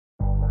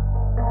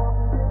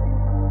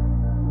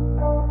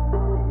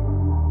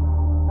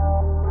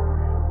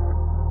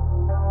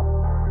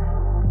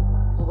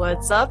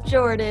What's up,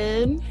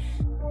 Jordan?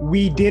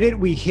 We did it.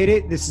 We hit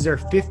it. This is our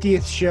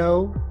 50th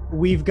show.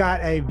 We've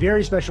got a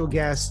very special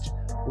guest.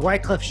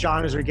 Wyclef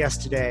Jean is our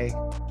guest today.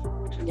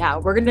 Yeah,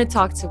 we're going to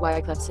talk to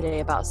Wyclef today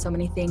about so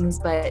many things,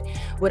 but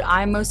what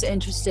I'm most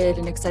interested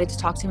and excited to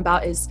talk to him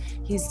about is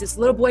he's this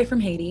little boy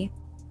from Haiti.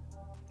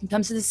 He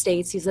comes to the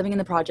States. He's living in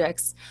the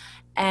projects,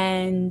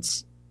 and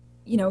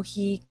you know,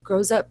 he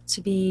grows up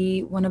to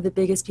be one of the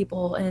biggest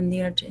people in the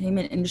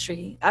entertainment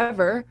industry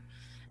ever.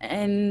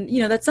 And,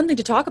 you know, that's something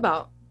to talk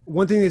about.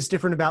 One thing that's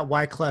different about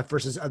Wyclef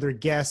versus other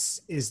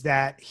guests is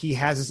that he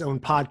has his own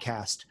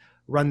podcast,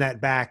 Run That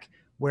Back,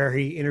 where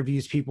he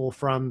interviews people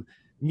from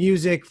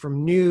music,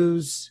 from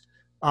news,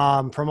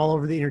 from all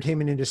over the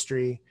entertainment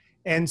industry.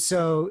 And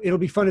so it'll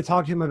be fun to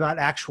talk to him about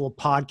actual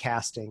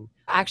podcasting.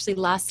 Actually,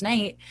 last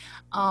night,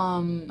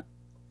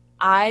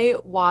 I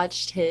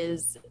watched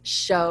his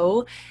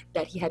show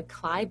that he had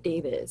Clive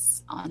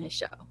Davis on his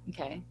show.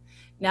 Okay.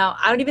 Now,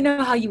 I don't even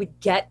know how you would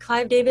get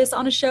Clive Davis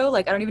on a show.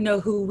 Like, I don't even know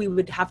who we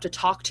would have to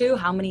talk to,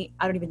 how many,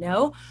 I don't even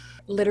know.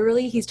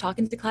 Literally, he's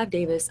talking to Clive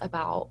Davis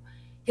about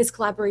his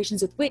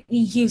collaborations with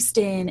Whitney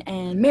Houston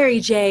and Mary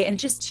J. and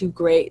just two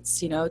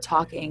greats, you know,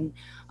 talking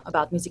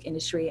about the music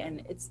industry.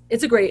 And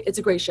it's a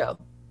great show.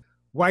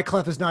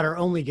 Wyclef is not our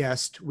only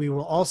guest. We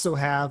will also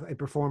have a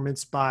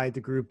performance by the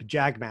group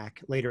Jagmac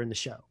later in the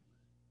show.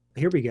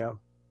 Here we go.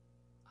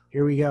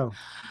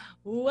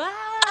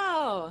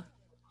 Wow.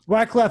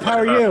 Wyclef, how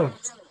are you?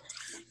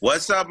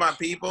 What's up, my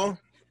people?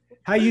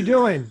 How you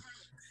doing?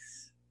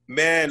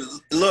 Man,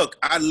 look,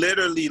 I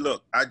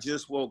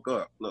just woke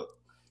up. Look.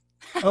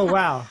 Oh,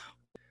 wow.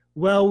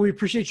 Well, we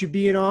appreciate you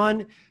being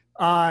on.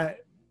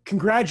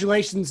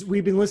 Congratulations.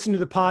 We've been listening to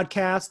the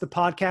podcast. The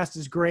podcast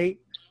is great.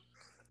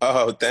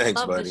 Oh,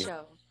 thanks, Love buddy. The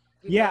show.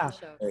 Yeah.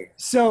 Love the show.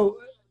 So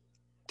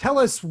tell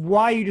us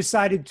why you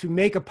decided to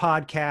make a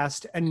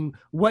podcast and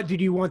what did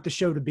you want the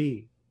show to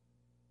be?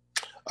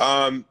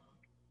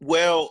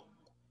 Well,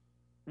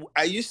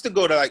 I used to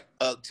go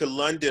to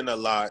London a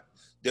lot.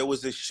 There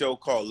was a show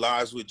called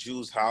Lives with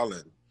Jules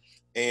Holland.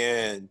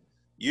 And,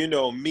 you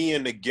know, me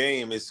in the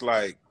game, it's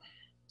like,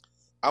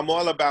 I'm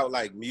all about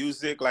like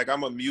music. Like,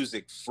 I'm a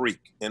music freak.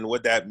 And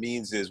what that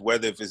means is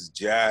whether if it's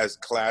jazz,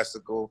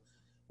 classical,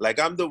 like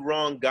I'm the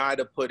wrong guy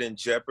to put in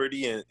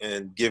jeopardy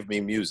and give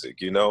me music,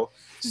 you know?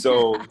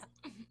 So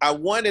I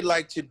wanted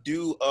like to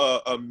do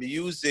a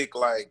music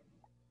like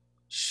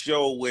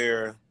show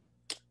where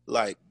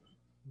like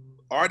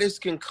artists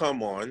can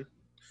come on,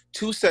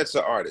 two sets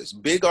of artists,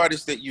 big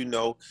artists that you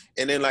know,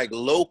 and then like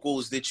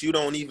locals that you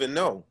don't even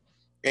know,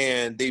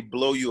 and they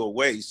blow you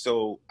away.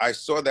 So I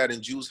saw that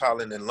in Jules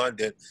Holland in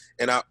London,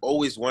 and I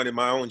always wanted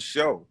my own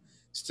show.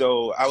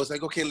 So I was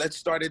like, okay, let's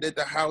start it at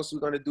the house.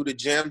 We're going to do the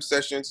jam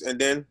sessions. And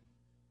then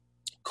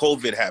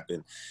COVID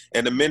happened.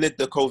 And the minute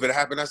the COVID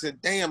happened, I said,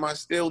 damn, I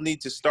still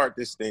need to start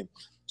this thing.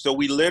 So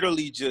we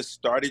literally just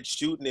started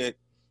shooting it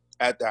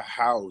at the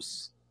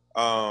house.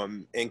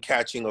 And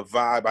catching a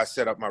vibe. I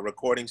set up my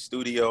recording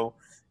studio,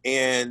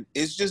 and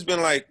it's just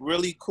been like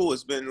really cool.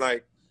 It's been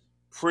like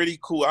pretty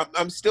cool.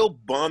 I'm still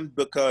bummed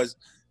because,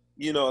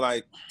 you know,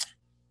 like,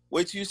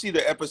 wait till you see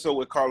the episode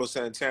with Carlos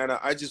Santana.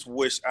 I just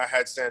wish I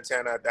had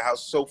Santana at the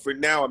house. So for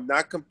now, I'm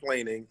not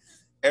complaining.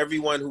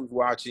 Everyone who's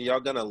watching,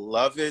 y'all gonna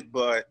love it,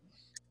 but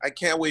I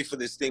can't wait for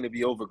this thing to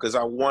be over because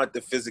I want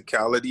the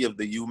physicality of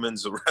the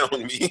humans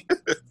around me.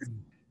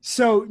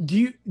 So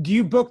do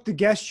you book the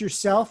guests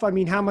yourself? I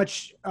mean, how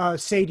much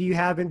say do you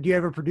have, and do you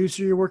have a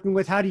producer you're working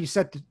with? How do you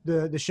set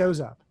the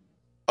shows up?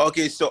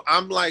 Okay, so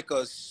I'm like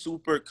a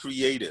super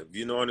creative,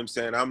 you know what I'm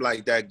saying? I'm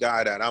like that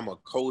guy that I'm a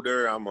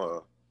coder, I'm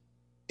a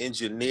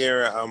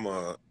engineer, I'm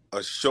a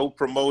show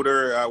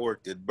promoter. I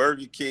worked at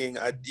Burger King.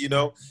 I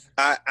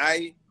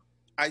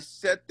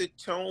set the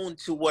tone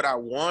to what I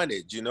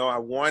wanted, you know? I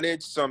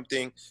wanted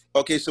something.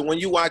 Okay, so when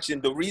you're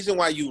watching, the reason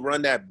why you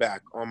run that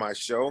back on my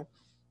show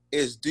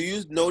is, do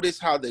you notice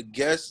how the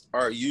guests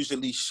are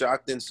usually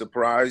shocked and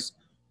surprised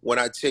when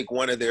I take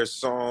one of their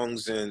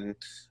songs and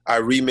I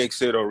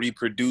remix it or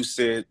reproduce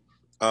it?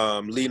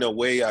 Lena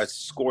Waithe, I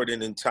scored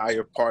an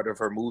entire part of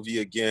her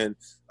movie again.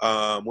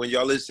 When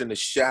y'all listen to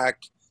Shaq,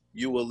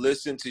 you will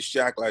listen to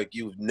Shaq like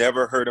you've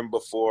never heard him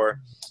before.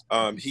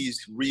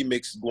 He's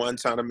remixed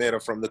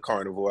Guantanamera from the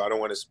Carnival. I don't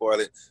want to spoil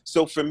it.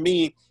 So for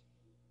me,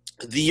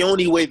 the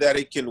only way that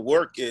it can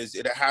work is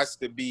it has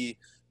to be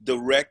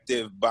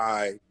directive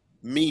by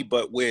me,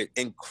 but with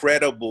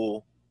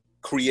incredible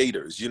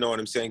creators, you know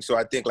what I'm saying? So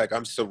I think like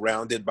I'm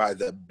surrounded by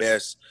the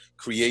best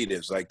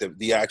creatives, like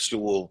the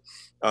actual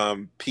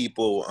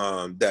people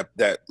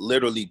that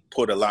literally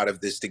put a lot of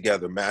this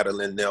together.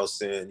 Madeline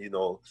Nelson, you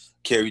know,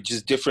 Carrie,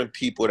 just different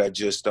people that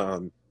just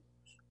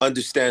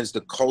understands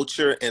the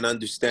culture and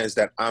understands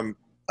that I'm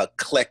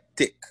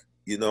eclectic,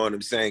 you know what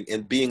I'm saying?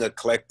 And being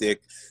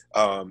eclectic,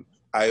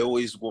 I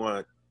always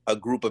want a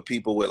group of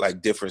people with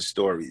like different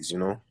stories, you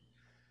know?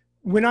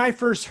 When I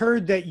first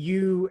heard that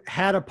you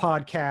had a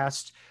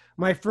podcast,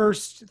 my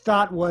first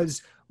thought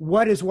was,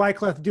 what is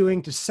Wyclef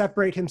doing to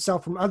separate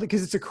himself from other?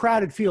 Because it's a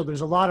crowded field.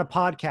 There's a lot of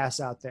podcasts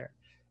out there.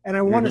 And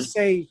I want to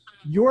say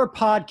your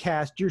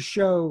podcast, your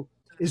show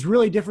is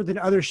really different than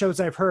other shows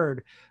I've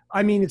heard.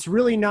 I mean, it's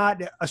really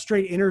not a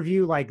straight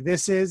interview like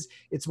this is.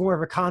 It's more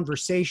of a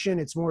conversation.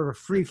 It's more of a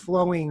free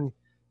flowing,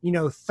 you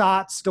know,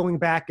 thoughts going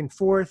back and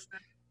forth.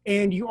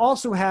 And you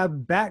also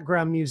have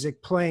background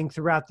music playing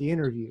throughout the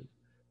interview.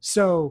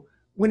 So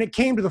when it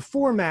came to the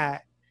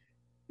format,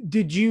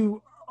 did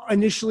you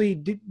initially,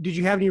 did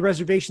you have any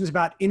reservations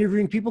about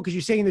interviewing people? Because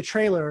you say in the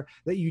trailer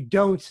that you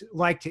don't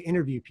like to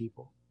interview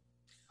people.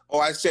 Oh,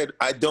 I said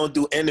I don't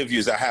do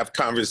interviews. I have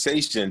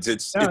conversations.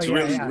 It's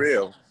really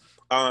real.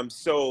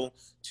 So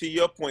to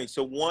your point,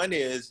 so one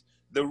is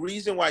the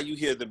reason why you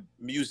hear the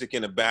music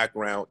in the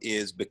background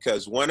is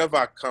because one of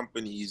our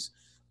companies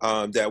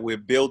that we're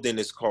building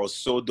is called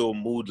Sodo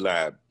Mood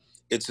Lab.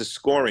 It's a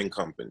scoring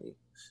company.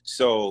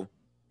 So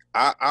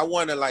I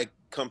want to like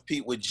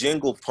compete with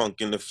Jingle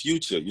Punk in the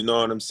future. You know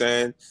what I'm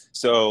saying?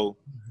 So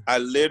I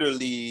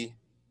literally,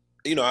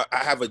 you know, I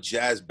have a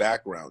jazz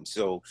background.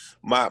 So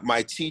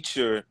my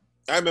teacher,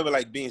 I remember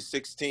like being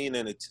 16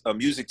 and a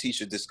music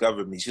teacher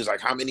discovered me. She was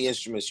like, how many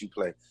instruments you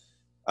play?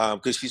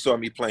 Because she saw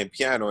me playing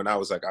piano and I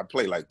was like, I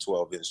play like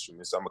 12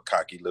 instruments. I'm a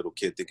cocky little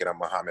kid thinking I'm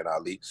Muhammad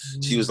Ali.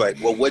 She was like,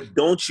 well, what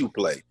don't you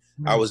play?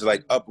 I was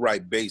like,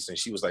 upright bass. And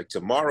she was like,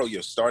 tomorrow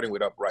you're starting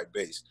with upright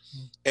bass.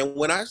 And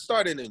when I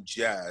started in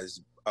jazz,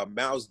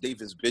 Miles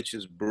Davis'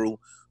 Bitches Brew,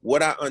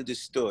 what I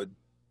understood,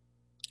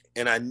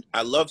 and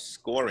I love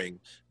scoring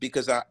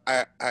because I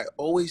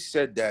always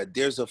said that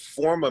there's a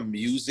form of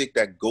music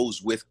that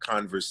goes with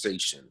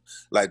conversation.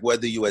 Like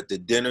whether you're at the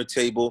dinner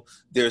table,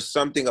 there's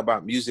something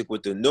about music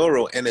with the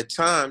neural. And at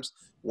times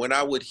when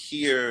I would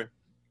hear,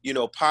 you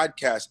know,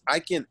 podcasts, I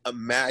can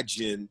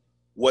imagine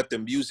what the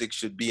music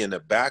should be in the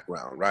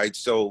background, right?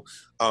 So,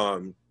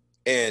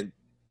 and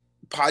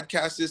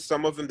podcasters,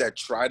 some of them that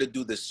try to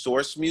do the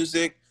source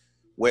music,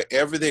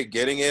 wherever they're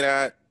getting it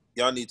at,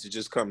 y'all need to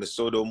just come to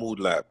Sodo Mood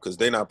Lab because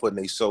they're not putting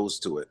their souls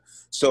to it.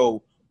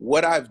 So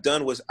what I've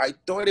done was I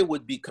thought it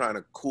would be kind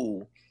of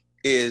cool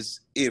is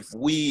if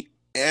we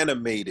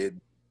animated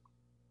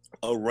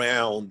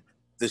around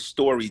the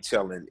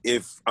storytelling.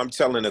 If I'm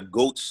telling a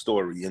goat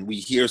story and we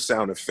hear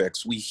sound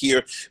effects, we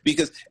hear,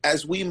 because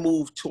as we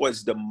move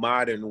towards the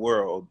modern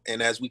world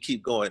and as we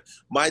keep going,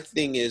 my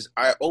thing is,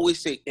 I always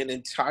say an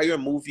entire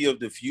movie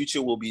of the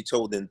future will be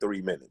told in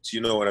 3 minutes.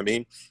 You know what I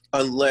mean?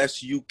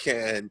 Unless you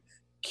can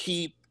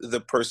keep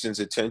the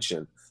person's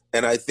attention.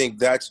 And I think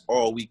that's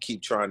all we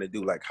keep trying to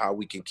do, like how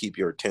we can keep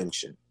your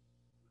attention.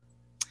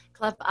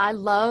 Clef, I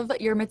love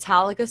your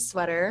Metallica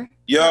sweater.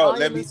 Yo,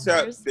 let me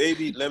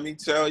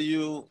tell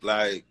you,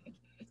 like,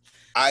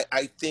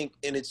 I think,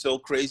 and it's so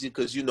crazy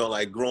because, you know,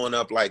 like growing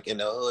up, like in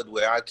the hood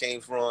where I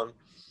came from,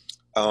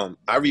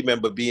 I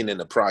remember being in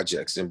the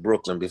projects in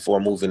Brooklyn before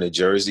moving to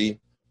Jersey.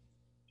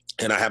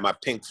 And I had my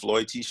Pink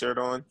Floyd t-shirt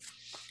on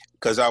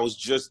because I was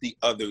just the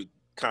other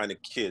kind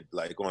of kid,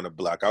 like on the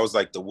block. I was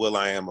like the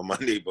Will.i.am of my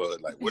neighborhood.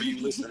 Like, what are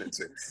you listening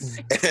to?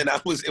 And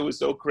it was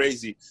so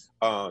crazy.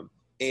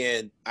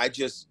 And I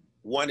just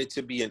wanted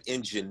to be an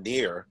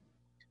engineer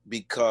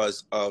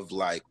because of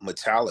like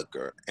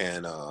Metallica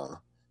and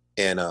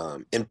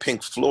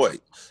Pink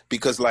Floyd,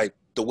 because like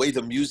the way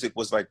the music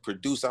was like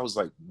produced, I was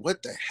like,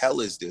 what the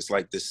hell is this?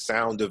 Like the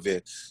sound of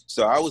it.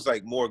 So I was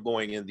like more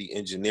going in the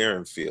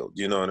engineering field,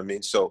 you know what I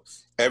mean? So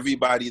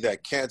everybody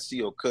that can't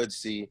see or could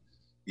see,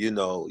 you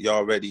know, you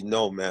already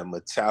know, man,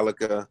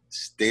 Metallica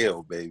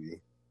still,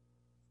 baby.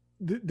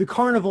 The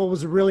Carnival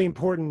was a really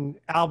important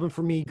album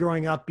for me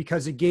growing up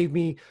because it gave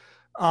me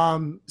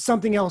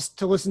something else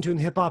to listen to in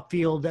the hip hop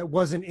field that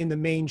wasn't in the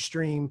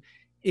mainstream.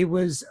 It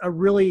was a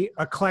really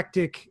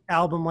eclectic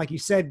album. Like you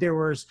said, there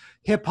was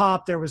hip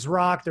hop, there was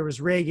rock, there was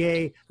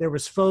reggae, there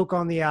was folk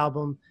on the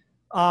album.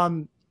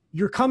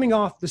 You're coming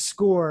off the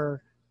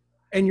score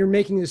and you're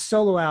making this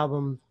solo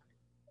album.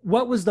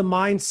 What was the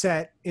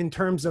mindset in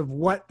terms of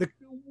what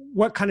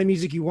kind of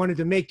music you wanted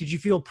to make? Did you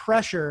feel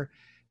pressure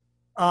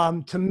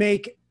to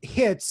make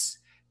hits?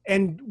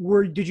 And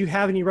did you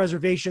have any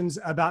reservations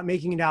about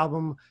making an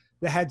album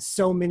that had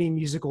so many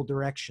musical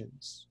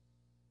directions?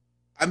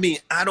 I mean,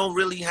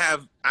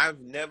 I've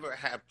never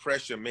had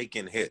pressure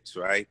making hits,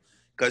 right?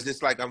 Because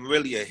it's like I'm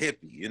really a hippie,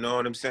 you know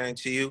what I'm saying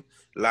to you?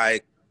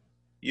 Like,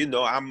 you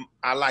know,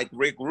 I like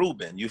Rick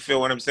Rubin. You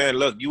feel what I'm saying?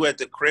 Look, you at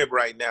the crib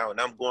right now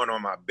and I'm going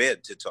on my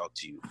bed to talk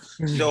to you.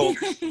 So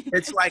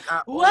it's like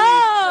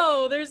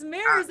whoa, there's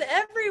mirrors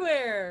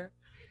everywhere.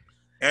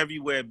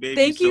 Everywhere, baby.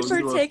 Thank you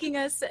for taking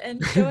us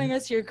and showing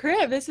us your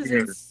crib. This is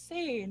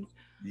insane.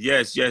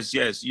 Yes.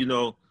 You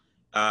know,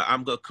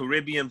 I'm a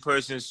Caribbean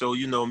person, so,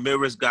 you know,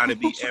 mirrors got to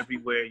be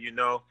everywhere, you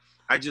know.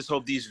 I just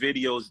hope these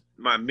videos,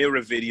 my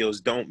mirror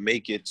videos, don't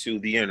make it to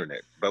the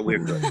internet, but we're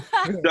good.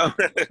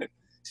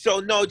 So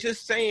no,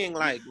 just saying,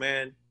 like,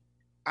 man,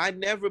 I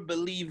never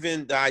believe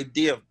in the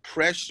idea of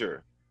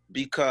pressure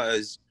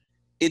because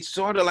it's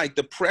sort of like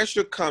the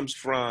pressure comes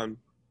from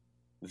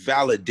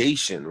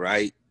validation,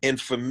 right? And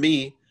for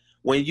me,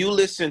 when you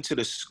listen to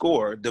the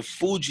score, the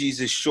Fugees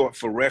is short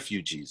for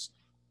refugees.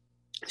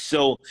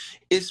 So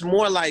it's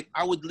more like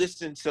I would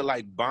listen to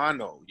like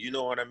Bono, you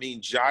know what I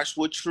mean?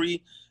 Joshua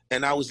Tree.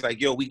 And I was like,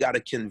 yo, we got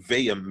to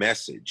convey a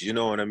message. You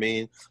know what I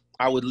mean?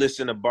 I would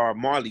listen to Bob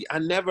Marley. I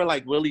never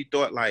like really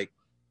thought like,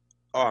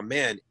 oh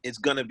man, it's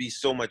going to be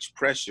so much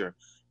pressure.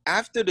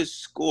 After the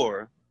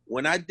score,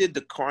 when I did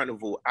the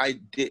carnival, I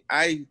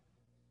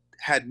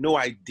had no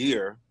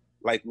idea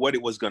like what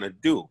it was going to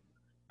do.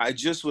 I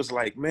just was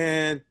like,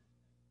 man,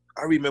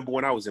 I remember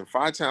when I was in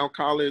Phi-Town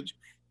College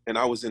and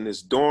I was in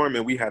this dorm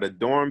and we had a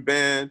dorm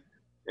band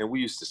and we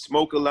used to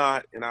smoke a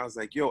lot. And I was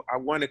like, yo, I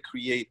want to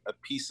create a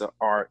piece of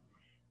art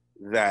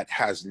that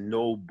has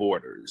no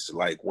borders.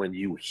 Like when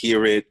you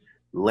hear it,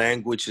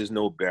 language is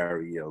no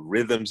barrier,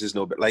 rhythms is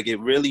no barrier. Like it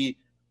really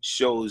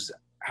shows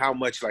how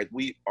much like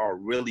we are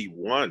really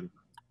one.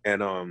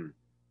 And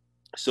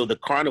so the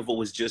carnival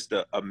was just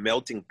a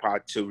melting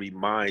pot to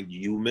remind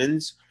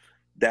humans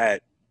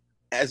that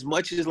as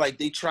much as like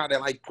they try to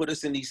like put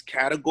us in these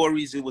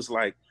categories, it was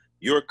like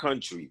your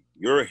country,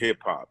 your hip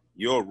hop,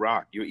 your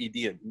rock, your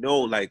EDM. No,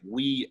 like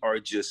we are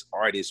just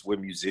artists, we're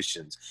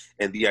musicians.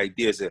 And the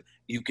idea is that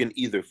you can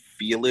either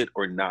feel it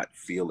or not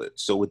feel it.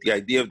 So with the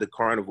idea of the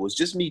carnival, it's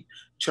just me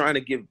trying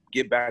to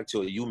get back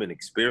to a human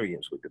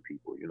experience with the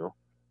people, you know?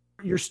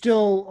 You're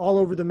still all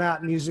over the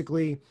map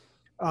musically.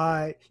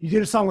 You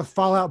did a song with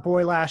Fall Out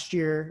Boy last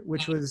year,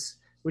 which was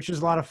a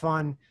lot of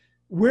fun.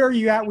 Where are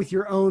you at with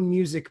your own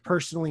music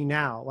personally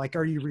now? Like,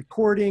 are you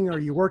recording? Are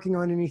you working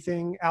on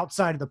anything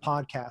outside of the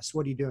podcast?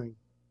 What are you doing?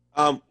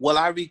 Well,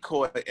 I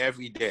record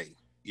every day.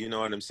 You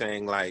know what I'm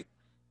saying? Like,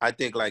 I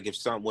think like if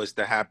something was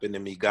to happen to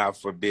me, God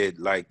forbid,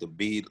 like the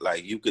beat,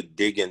 like you could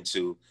dig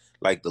into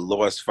like the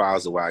lost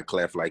files of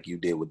Wyclef like you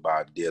did with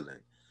Bob Dylan.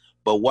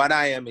 But what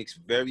I am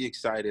very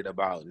excited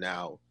about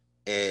now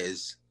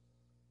is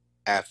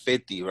at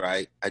 50,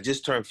 right? I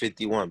just turned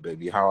 51,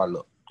 baby. How I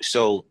look.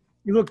 So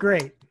you look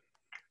great.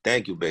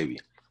 Thank you, baby.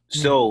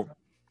 So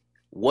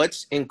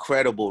what's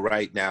incredible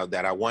right now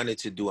that I wanted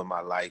to do in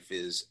my life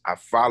is I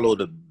follow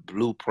the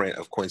blueprint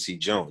of Quincy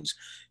Jones.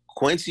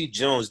 Quincy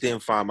Jones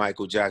didn't find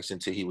Michael Jackson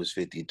till he was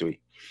 53.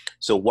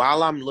 So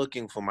while I'm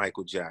looking for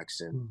Michael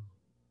Jackson,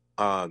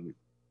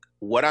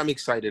 what I'm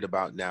excited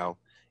about now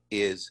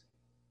is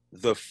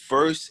the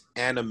first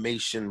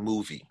animation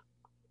movie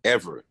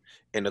ever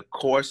in the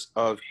course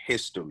of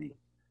history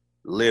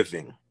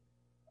living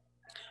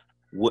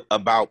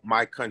about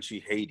my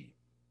country, Haiti,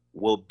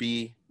 will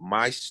be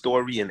my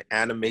story in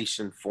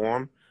animation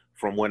form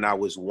from when I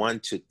was 1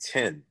 to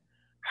 10,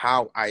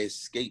 how I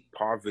escaped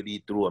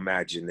poverty through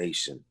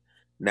imagination.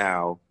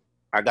 Now,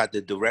 I got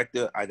the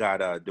director, I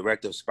got a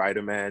director of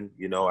Spider-Man,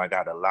 you know, I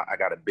got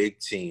a big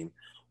team.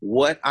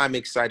 What I'm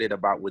excited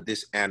about with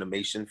this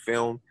animation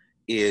film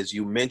is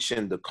you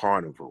mentioned the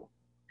carnival.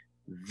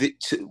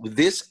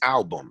 This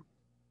album,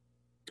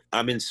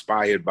 I'm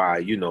inspired by,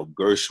 you know,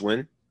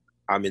 Gershwin.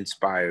 I'm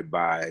inspired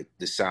by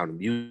The Sound of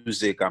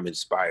Music. I'm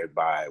inspired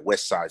by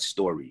West Side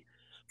Story.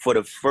 For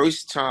the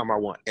first time, I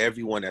want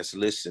everyone that's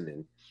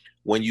listening,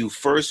 when you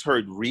first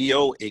heard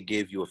Rio, it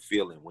gave you a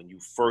feeling. When you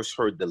first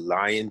heard The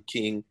Lion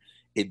King,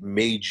 it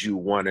made you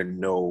want to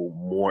know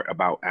more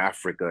about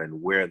Africa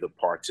and where the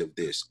parts of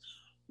this.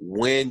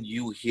 When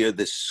you hear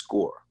the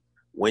score,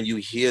 when you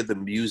hear the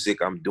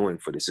music I'm doing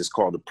for this, it's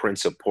called The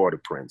Prince of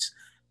Port-au-Prince.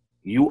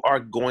 You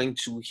are going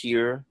to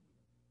hear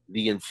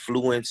the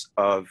influence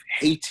of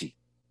Haiti.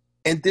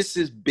 And this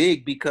is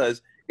big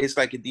because it's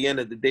like at the end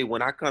of the day,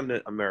 when I come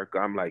to America,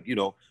 I'm like, you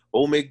know,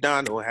 Old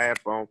MacDonald had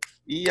on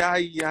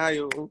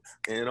E-I-E-I-O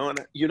and on,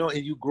 you know,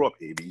 and you grow up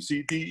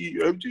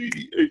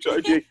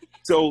A-B-C-D-E-F-G-H-I-J.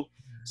 So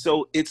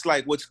it's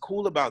like, what's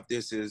cool about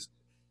this is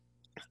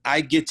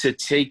I get to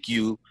take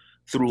you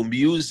through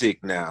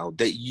music now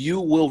that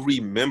you will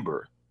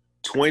remember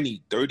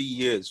 20, 30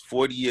 years,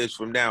 40 years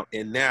from now.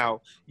 And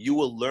now you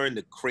will learn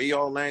the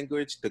Creole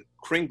language, the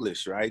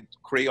Kringlish, right?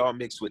 Creole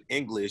mixed with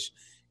English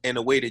in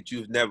a way that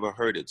you've never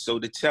heard it. So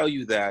to tell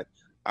you that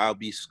I'll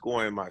be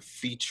scoring my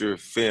feature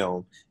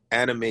film,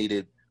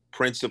 animated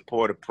Prince of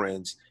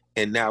Port-au-Prince,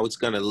 and now it's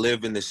gonna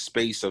live in the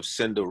space of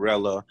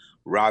Cinderella,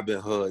 Robin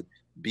Hood,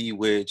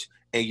 Bewitched,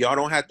 and y'all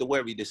don't have to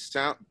worry. The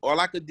sound, all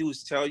I could do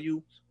is tell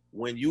you,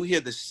 when you hear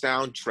the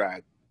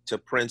soundtrack to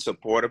Prince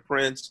of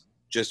Port-au-Prince,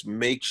 just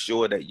make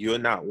sure that you're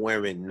not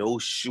wearing no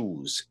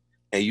shoes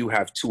and you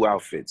have 2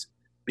 outfits.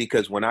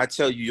 Because when I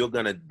tell you you're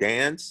gonna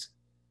dance,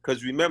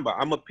 because remember,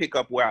 I'm gonna pick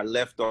up where I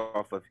left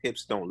off of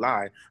Hips Don't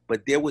Lie,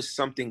 but there was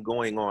something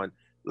going on,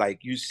 like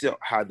you said,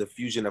 how the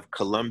fusion of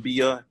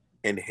Colombia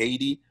and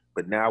Haiti,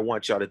 but now I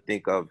want y'all to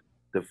think of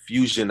the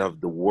fusion of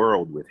the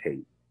world with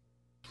Haiti.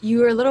 You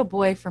were a little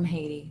boy from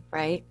Haiti,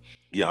 right?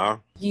 Yeah.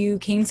 You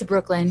came to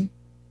Brooklyn.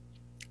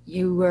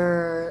 You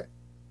were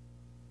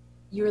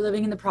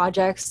living in the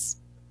projects.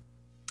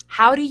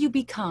 How do you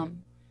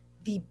become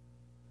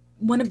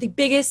one of the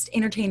biggest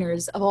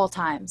entertainers of all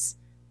times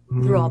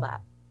through all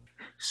that?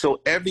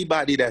 So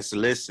everybody that's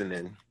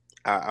listening,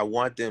 I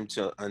want them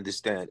to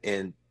understand.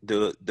 And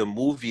the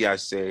movie, I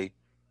say,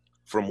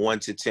 from 1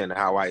 to 10,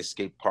 how I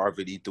escaped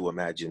poverty through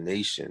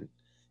imagination,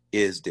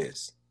 is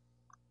this.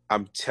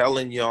 I'm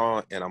telling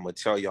y'all, and I'm going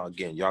to tell y'all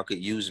again, y'all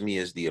could use me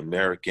as the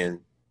American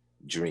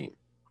dream.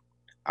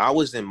 I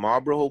was in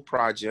Marlboro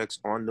Projects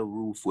on the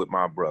roof with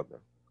my brother.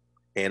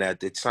 And at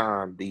the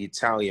time, the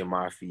Italian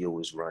mafia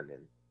was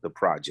running the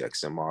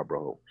projects in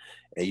Marlboro.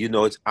 And you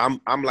know,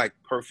 I'm like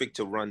perfect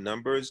to run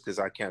numbers because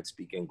I can't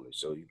speak English.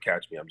 So you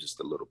catch me, I'm just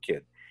a little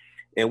kid.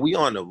 And we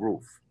on the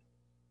roof.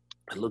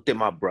 I looked at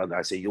my brother.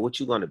 I said, yo, what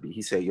you gonna be?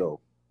 He said, yo,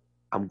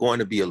 I'm going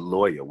to be a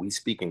lawyer. We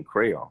speak in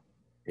Creole.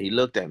 And he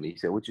looked at me. He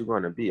said, what you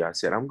gonna be? I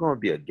said, I'm gonna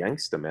be a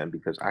gangster, man,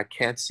 because I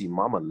can't see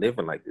mama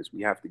living like this.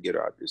 We have to get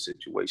her out of this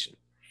situation.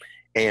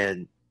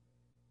 And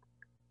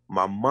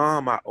my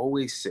mom, I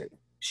always say,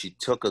 she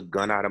took a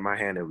gun out of my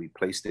hand and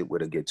replaced it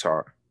with a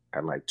guitar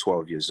at like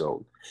 12 years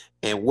old.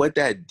 And what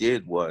that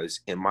did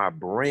was, in my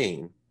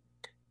brain,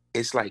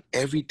 it's like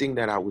everything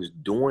that I was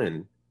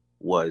doing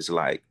was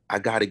like, I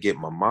got to get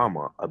my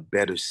mama a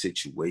better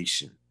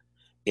situation.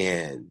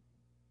 And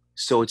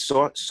so it's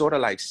sort of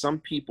like some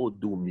people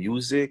do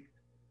music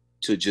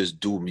to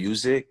just do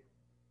music.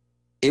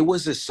 It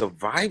was a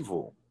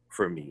survival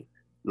for me.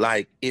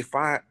 Like if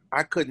I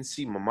couldn't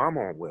see my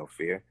mama on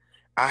welfare,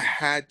 I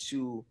had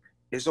to,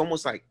 it's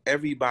almost like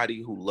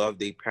everybody who loved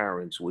their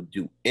parents would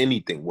do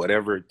anything,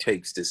 whatever it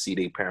takes to see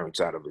their parents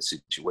out of a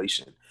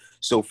situation.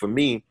 So for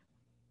me,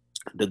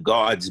 the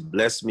gods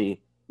blessed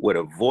me with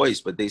a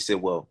voice, but they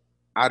said, well,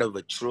 out of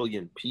 1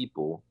 trillion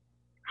people,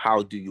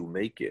 how do you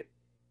make it?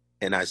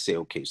 And I say,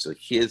 okay, so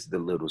here's the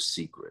little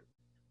secret.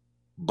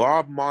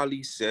 Bob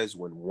Marley says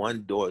when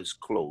one door is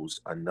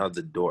closed,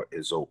 another door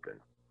is open.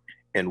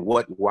 And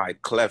what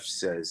Wyclef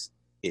says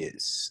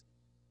is,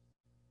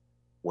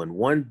 when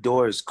one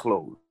door is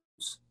closed,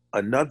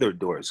 another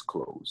door is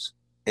closed,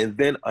 and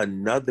then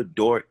another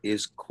door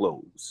is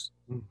closed.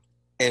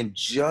 And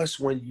just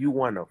when you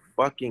want to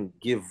fucking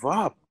give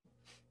up,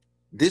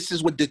 this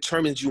is what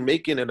determines you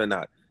making it or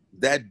not.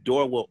 That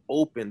door will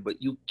open,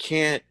 but you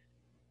can't,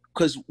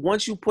 because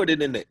once you put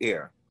it in the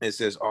air and it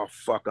says, oh,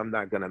 fuck, I'm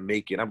not going to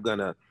make it.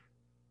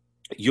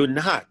 You're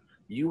not.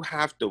 You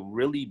have to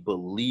really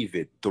believe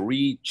it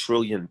 3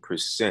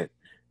 trillion%,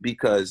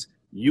 because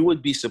you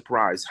would be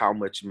surprised how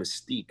much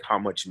mystique, how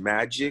much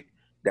magic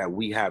that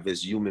we have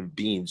as human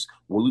beings.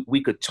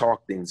 We could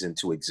talk things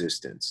into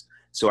existence.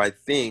 So I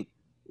think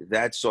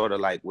that's sort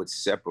of like what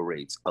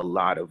separates a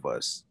lot of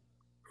us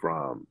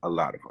from a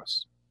lot of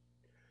us.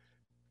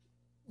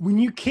 When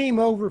you came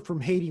over from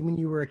Haiti when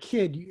you were a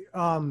kid,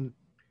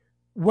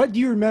 what do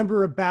you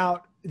remember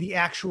about the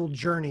actual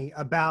journey,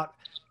 about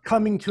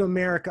coming to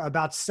America,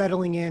 about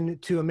settling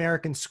into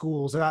American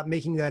schools, about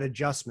making that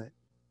adjustment?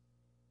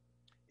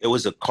 It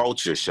was a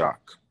culture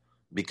shock,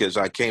 because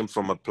I came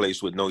from a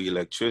place with no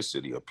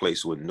electricity, a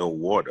place with no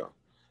water.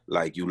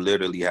 Like you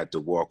literally had to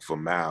walk for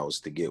miles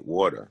to get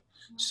water.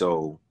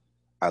 So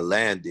I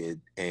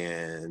landed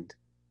and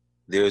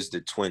there's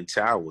the Twin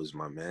Towers,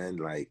 my man.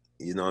 Like,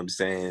 you know what I'm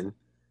saying?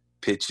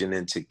 Pitching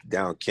into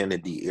down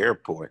Kennedy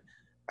Airport.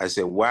 I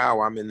said,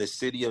 wow, I'm in the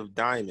city of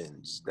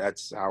diamonds.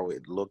 That's how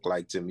it looked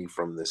like to me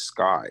from the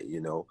sky,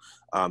 you know.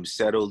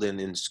 Settled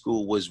in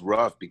school was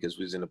rough because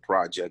we was in the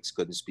projects,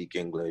 couldn't speak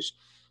English,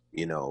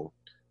 you know,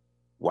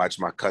 watched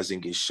my cousin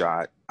get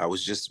shot. I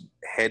was just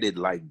headed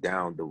like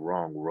down the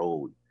wrong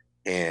road.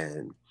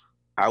 And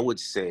I would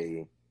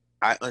say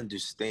I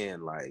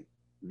understand like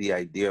the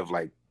idea of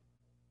like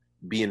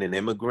being an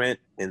immigrant,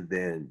 and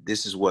then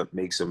this is what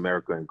makes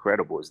America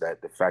incredible, is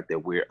that the fact that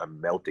we're a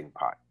melting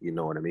pot, you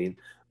know what I mean?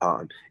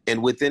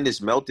 And within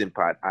this melting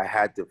pot, I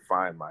had to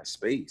find my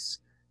space.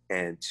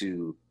 And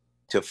to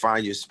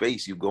find your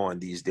space, you go on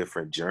these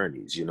different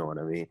journeys, you know what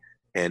I mean?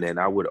 And then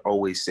I would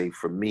always say,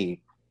 for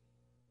me,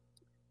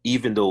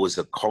 even though it was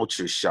a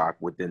culture shock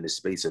within the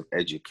space of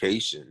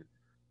education,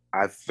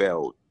 I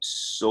felt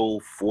so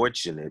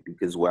fortunate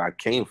because where I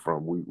came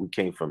from, we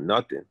came from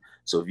nothing.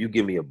 So if you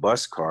give me a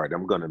bus card,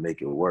 I'm going to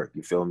make it work.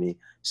 You feel me?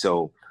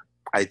 So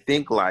I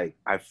think like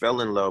I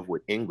fell in love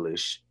with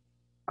English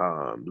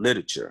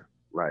literature,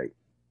 like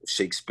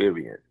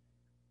Shakespearean,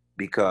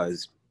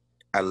 because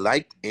I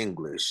liked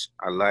English.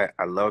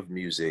 I love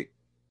music,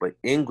 but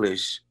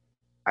English,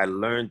 I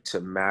learned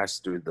to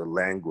master the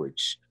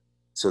language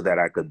so that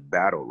I could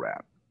battle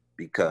rap,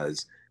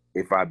 because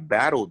if I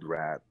battled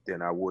rap,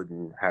 then I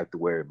wouldn't have to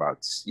worry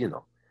about, you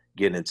know,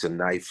 getting into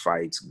knife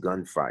fights,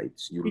 gun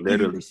fights. You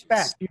literally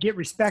respect. You get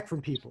respect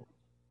from people.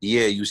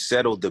 Yeah, you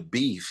settle the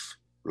beef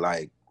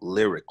like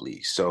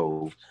lyrically.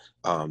 So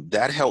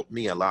that helped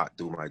me a lot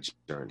through my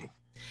journey.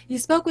 You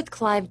spoke with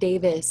Clive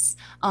Davis,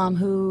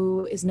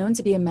 who is known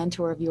to be a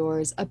mentor of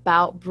yours,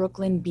 about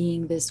Brooklyn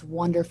being this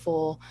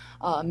wonderful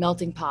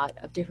melting pot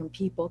of different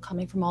people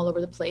coming from all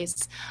over the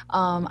place.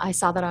 I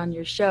saw that on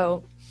your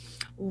show.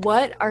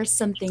 What are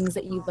some things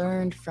that you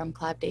learned from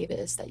Clive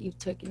Davis that you've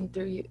taken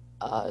through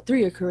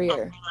your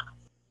career?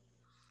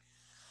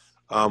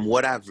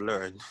 What I've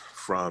learned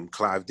from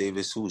Clive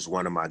Davis, who's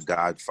one of my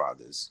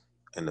godfathers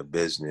in the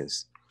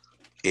business,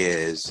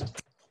 is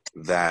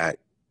that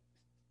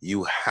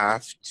you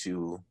have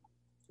to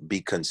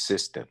be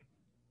consistent.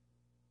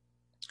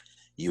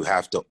 You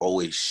have to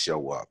always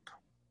show up.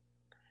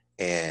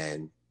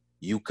 And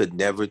you could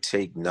never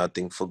take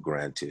nothing for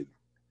granted.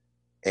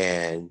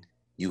 And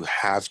You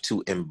have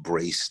to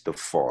embrace the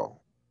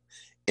fall.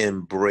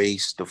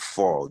 Embrace the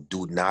fall.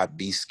 Do not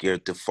be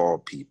scared to fall,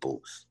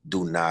 people.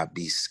 Do not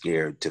be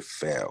scared to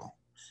fail.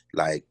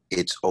 Like,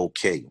 it's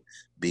okay,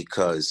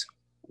 because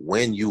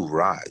when you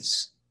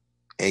rise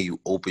and you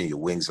open your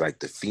wings like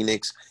the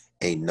phoenix,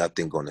 ain't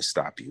nothing gonna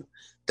stop you.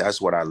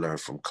 That's what I learned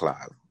from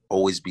Clive.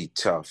 Always be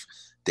tough.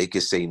 They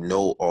can say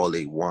no all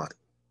they want,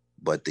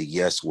 but the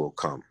yes will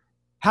come.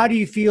 How do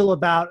you feel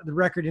about the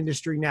record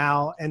industry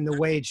now and the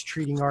way it's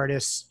treating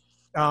artists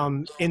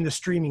in the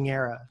streaming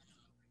era?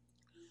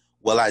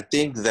 Well, I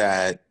think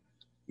that,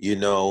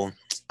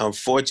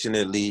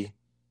 unfortunately,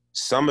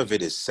 some of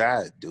it is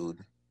sad,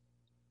 dude.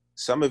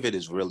 Some of it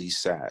is really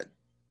sad,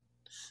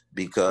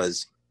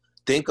 because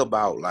think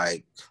about,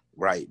 like,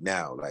 right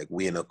now, like,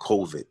 we in a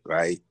COVID,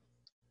 right?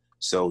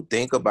 So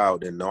think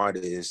about an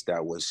artist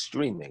that was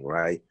streaming,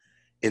 right?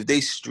 If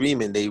they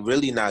streaming, they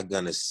really not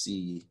gonna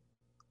see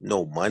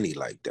no money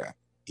like that.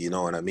 You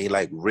know what I mean?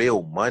 Like,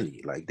 real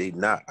money. Like, they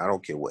not, I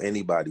don't care what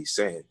anybody's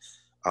saying.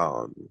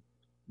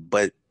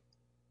 But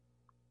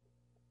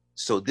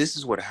so this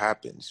is what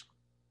happens.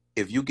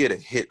 If you get a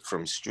hit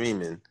from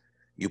streaming,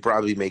 you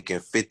probably making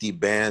 50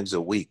 bands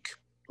a week,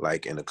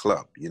 like in a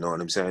club. You know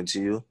what I'm saying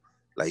to you?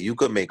 Like, you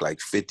could make like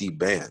 50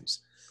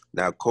 bands.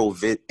 Now,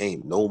 COVID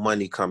ain't no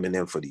money coming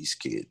in for these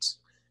kids.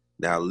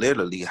 Now,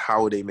 literally,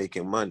 how are they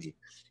making money?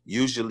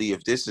 Usually,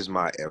 if this is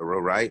my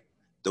era, right,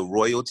 the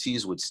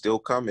royalties would still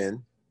come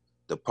in.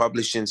 The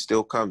publishing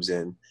still comes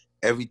in.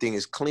 Everything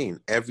is clean.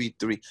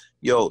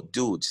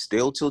 Dude,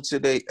 still till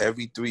today,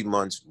 every 3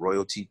 months,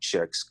 royalty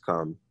checks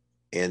come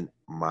in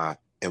my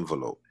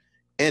envelope.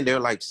 And they're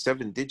like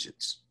 7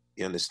 digits.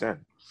 You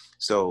understand?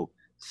 So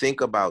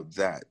think about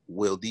that.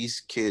 Will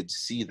these kids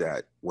see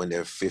that when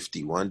they're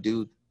 51,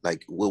 dude?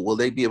 Like, will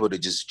they be able to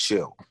just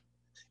chill?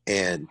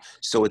 And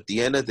so at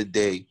the end of the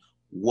day,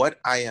 what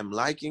I am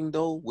liking,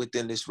 though,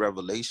 within this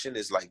revelation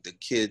is, like, the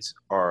kids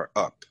are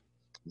up.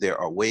 They're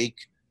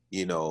awake.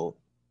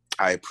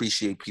 I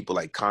appreciate people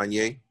like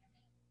Kanye,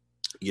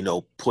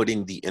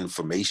 putting the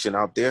information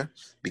out there,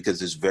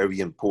 because it's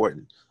very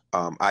important.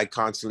 I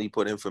constantly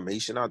put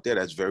information out there.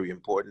 That's very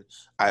important.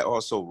 I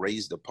also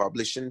raised the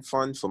publishing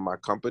fund for my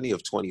company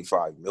of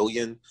 $25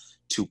 million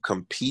to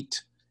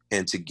compete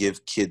and to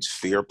give kids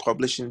fair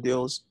publishing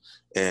deals.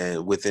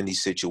 And within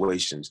these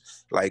situations,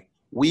 like,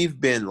 we've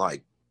been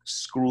like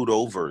screwed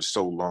over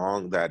so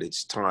long that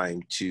it's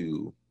time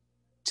to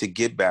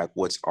get back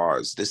what's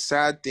ours. The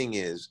sad thing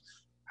is,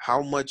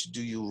 how much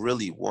do you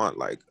really want?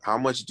 Like, how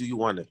much do you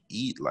want to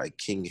eat like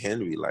King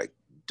Henry? Like,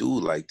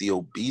 dude, like, the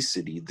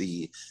obesity,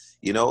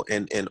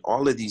 and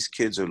all of these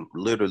kids are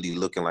literally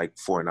looking like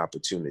for an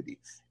opportunity.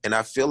 And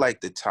I feel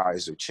like the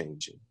tides are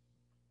changing.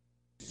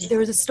 There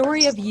was a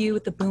story of you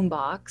with the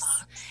boombox,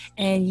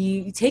 and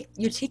you take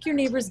your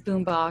neighbor's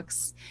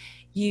boombox,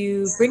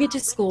 you bring it to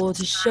school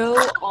to show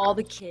all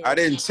the kids. I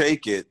didn't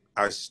take it.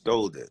 I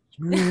stole it.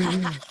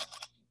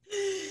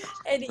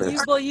 And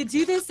you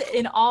do this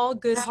in all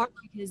good heart,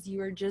 because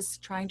you are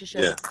just trying to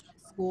show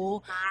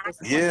school.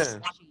 Yeah.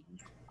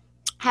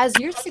 Has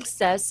your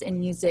success in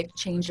music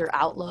changed your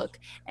outlook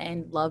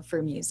and love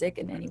for music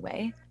in any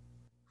way?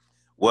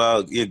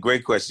 Well, yeah,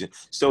 great question.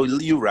 So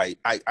you're right.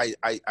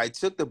 I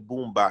took the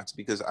boombox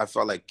because I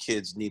felt like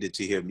kids needed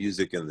to hear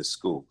music in the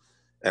school.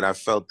 And I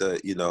felt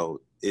that,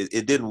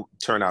 it didn't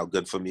turn out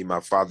good for me.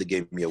 My father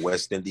gave me a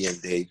West Indian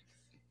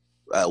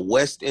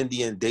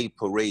Day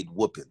parade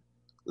whooping.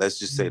 Let's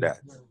just say that.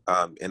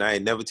 And I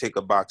ain't never take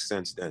a box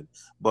since then.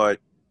 But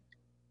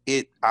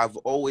I've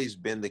always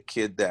been the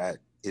kid that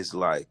is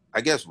like,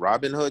 I guess,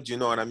 Robin Hood, you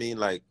know what I mean?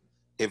 Like,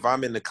 if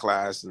I'm in the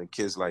class and the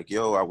kid's like,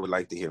 yo, I would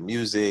like to hear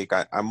music.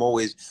 I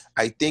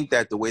think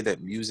that the way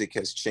that music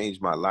has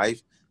changed my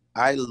life,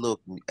 I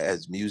look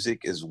as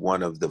music as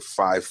one of the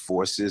 5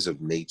 forces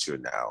of nature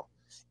now,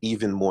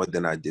 even more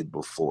than I did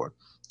before.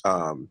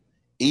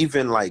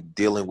 Even like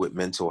dealing with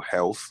mental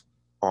health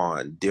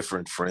on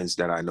different friends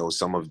that I know,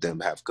 some of them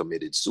have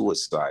committed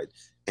suicide,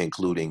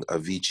 including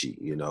Avicii,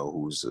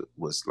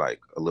 was like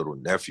a little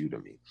nephew to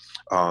me.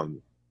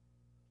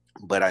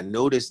 But I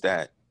noticed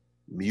that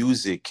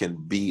music can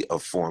be a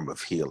form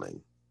of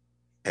healing.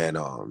 And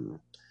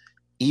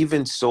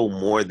even so,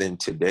 more than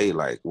today,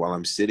 like, while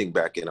I'm sitting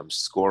back and I'm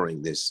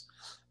scoring this,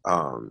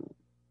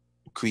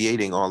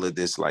 creating all of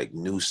this like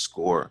new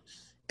score,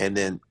 and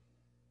then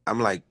I'm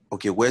like,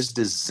 okay, where's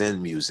the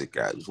Zen music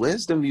at?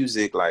 Where's the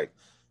music, like,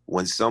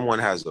 when someone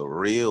has a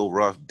real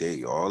rough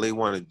day, all they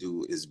want to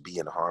do is be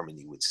in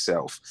harmony with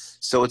self.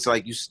 So it's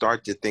like you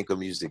start to think of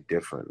music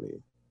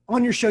differently.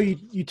 On your show,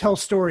 you tell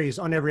stories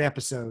on every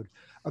episode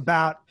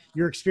about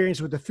your experience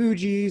with the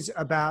Fugees,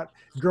 about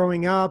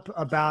growing up,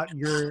 about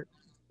your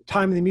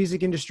time in the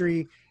music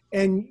industry.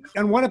 And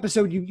on one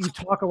episode, you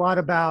talk a lot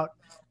about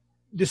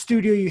the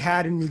studio you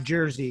had in New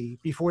Jersey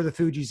before the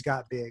Fugees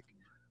got big.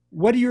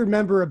 What do you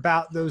remember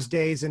about those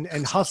days and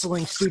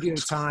hustling studio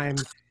time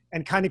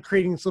and kind of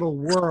creating this little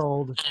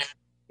world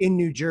in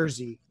New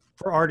Jersey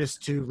for artists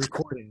to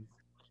record in?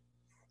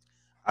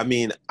 I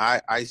mean,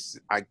 I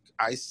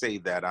say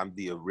that I'm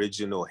the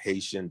original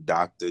Haitian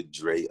Dr.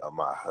 Dre of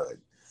my hood.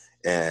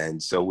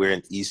 And so we're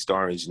in East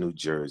Orange, New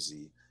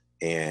Jersey.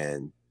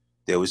 And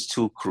there was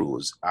two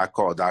crews. I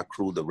called our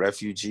crew the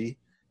Refugee.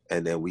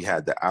 And then we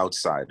had the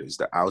Outsiders.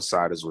 The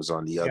Outsiders was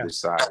on the other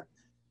side.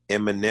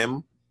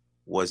 Eminem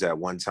was at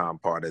one time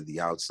part of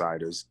the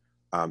Outsiders.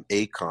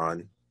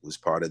 Akon was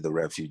part of the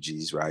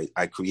Refugees, right?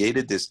 I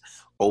created this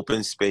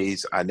open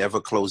space. I never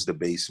closed the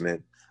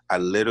basement. I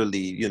literally,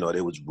 you know,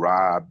 they would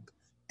rob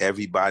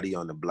everybody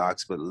on the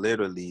blocks, but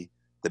literally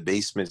the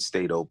basement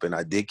stayed open.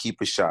 I did keep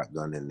a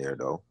shotgun in there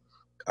though.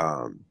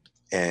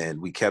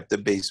 And we kept the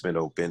basement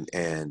open,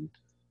 and,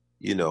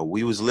 you know,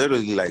 we was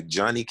literally like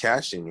Johnny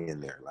Cashing in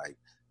there. Like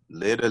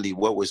literally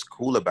what was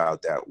cool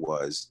about that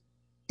was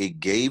it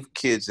gave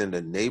kids in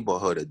the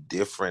neighborhood a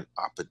different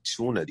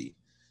opportunity.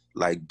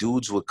 Like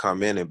dudes would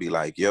come in and be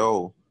like,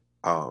 yo,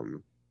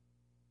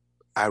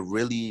 I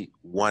really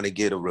want to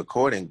get a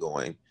recording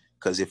going,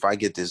 because if I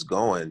get this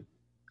going,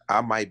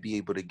 I might be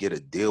able to get a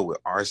deal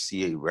with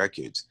RCA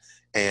Records.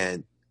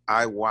 And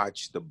I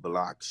watched the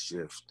block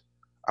shift.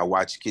 I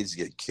watch kids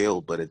get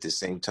killed, but at the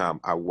same time,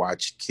 I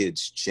watch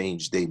kids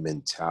change their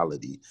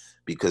mentality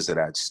because of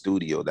that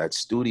studio. That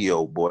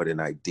studio brought an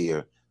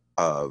idea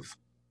of,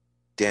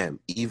 damn,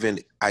 even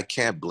I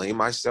can't blame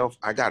myself.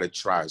 I got to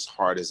try as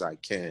hard as I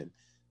can.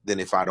 Then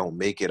if I don't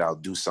make it, I'll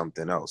do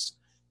something else.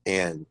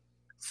 And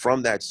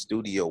from that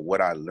studio,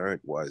 what I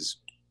learned was,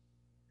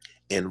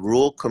 in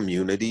rural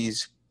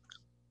communities,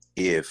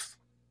 if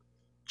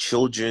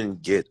children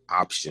get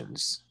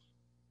options,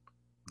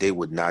 they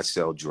would not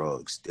sell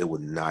drugs. They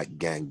would not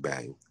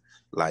gangbang.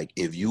 Like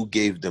if you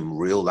gave them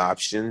real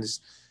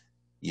options,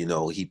 you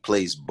know, he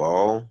plays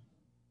ball,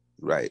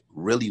 right?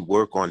 Really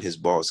work on his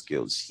ball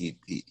skills. He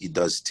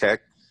does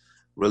tech,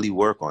 really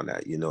work on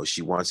that. You know,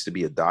 she wants to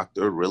be a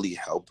doctor, really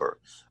help her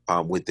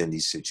within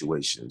these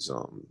situations.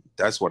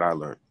 That's what I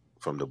learned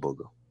from the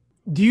Booger.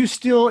 Do you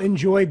still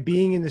enjoy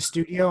being in the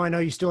studio? I know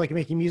you still like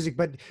making music,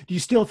 but do you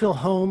still feel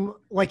home,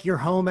 like you're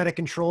home at a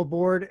control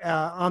board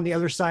on the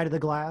other side of the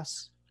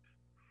glass?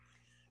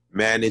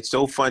 Man, it's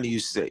so funny you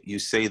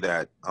say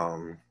that.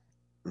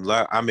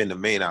 I'm in the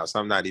main house.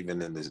 I'm not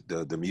even in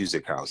the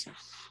music house.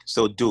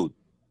 So, dude,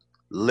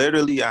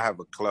 literally, I have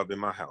a club in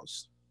my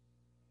house.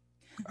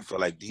 I feel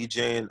like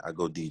DJing, I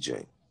go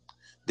DJ.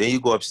 Then you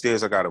go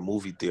upstairs, I got a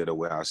movie theater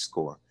where I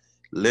score.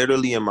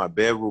 Literally in my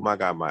bedroom, I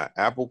got my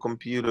Apple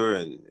computer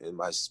and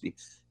my speak.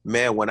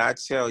 Man, when I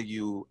tell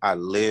you I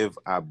live,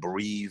 I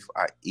breathe,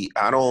 I eat,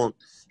 I don't,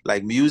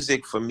 like,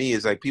 music for me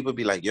is like, people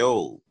be like,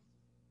 yo,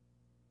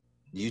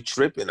 you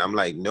tripping? I'm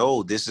like,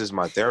 no, this is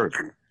my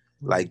therapy.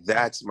 Like,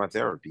 that's my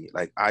therapy.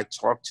 Like, I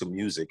talk to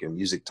music and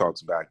music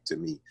talks back to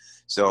me.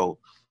 So,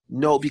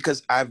 no,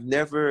 because I've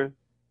never,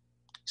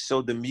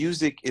 so the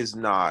music is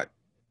not,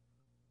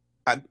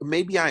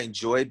 maybe I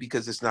enjoy it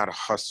because it's not a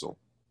hustle.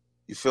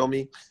 You feel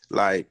me?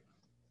 Like,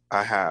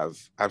 I have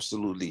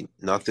absolutely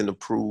nothing to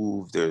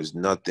prove. There's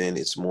nothing.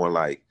 It's more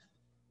like,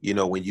 you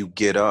know, when you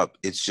get up,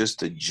 it's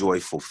just a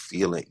joyful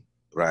feeling,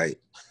 right?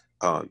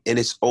 And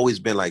it's always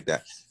been like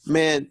that.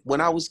 Man,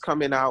 when I was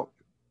coming out,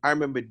 I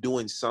remember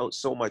doing so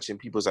much, and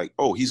people's like,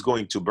 oh, he's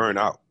going to burn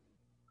out.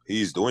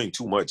 He's doing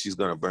too much. He's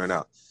going to burn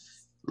out.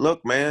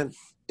 Look, man,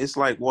 it's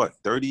like, what,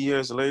 30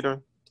 years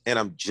later? And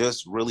I'm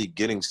just really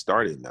getting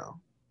started now.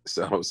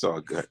 So it's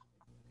all good.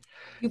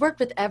 You worked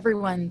with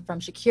everyone from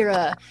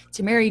Shakira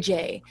to Mary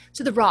J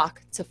to The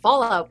Rock to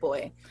Fall Out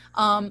Boy.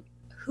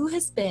 Who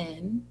has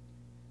been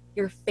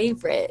your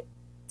favorite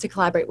to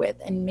collaborate with,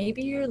 and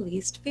maybe your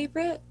least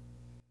favorite?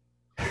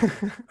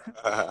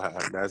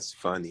 That's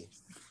funny.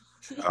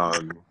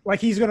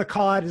 Like he's going to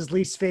call out his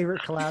least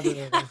favorite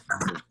collaborator.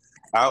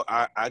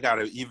 I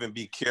gotta even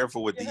be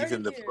careful with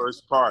even the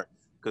first part,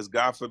 because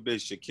God forbid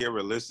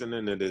Shakira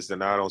listening to this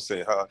and I don't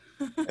say her,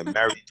 and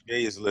Mary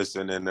J is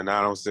listening and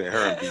I don't say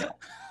her.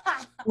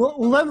 Well,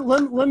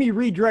 let me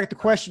redirect the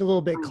question a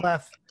little bit,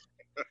 Clef.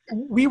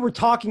 We were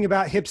talking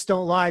about Hips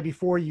Don't Lie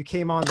before you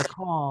came on the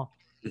call,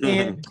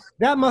 and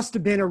that must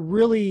have been a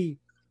really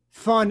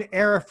fun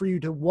era for you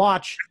to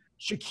watch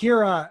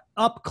Shakira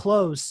up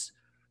close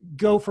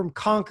go from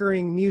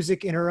conquering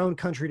music in her own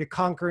country to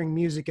conquering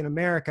music in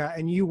America,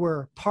 and you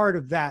were part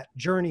of that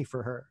journey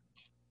for her.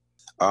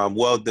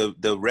 Well,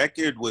 the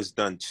record was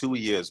done 2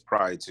 years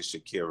prior to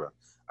Shakira.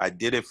 I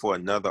did it for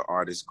another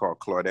artist called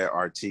Claudette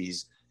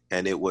Ortiz,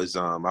 and it was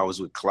I was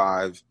with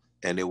Clive,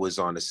 and it was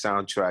on the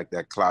soundtrack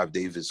that Clive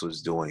Davis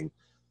was doing,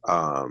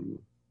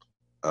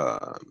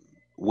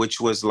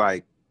 which was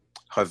like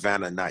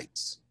Havana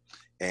Nights.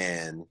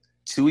 And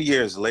 2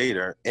 years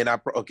later, and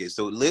okay,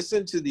 so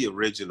listen to the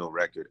original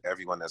record.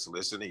 Everyone that's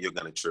listening, you're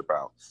gonna trip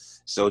out.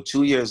 So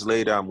 2 years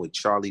later, I'm with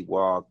Charlie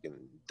Walk and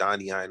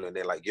Donnie Ienner, and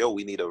they're like, yo,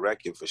 we need a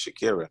record for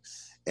Shakira.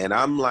 And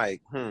I'm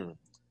like,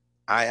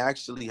 I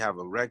actually have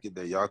a record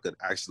that y'all could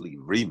actually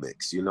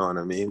remix, you know what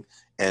I mean?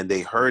 And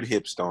they heard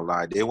Hips Don't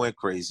Lie. They went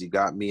crazy,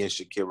 got me and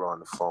Shakira on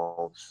the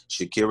phone.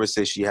 Shakira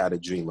said she had a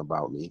dream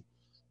about me.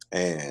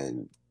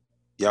 And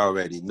Y'all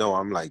already know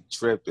I'm like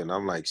tripping.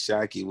 I'm like,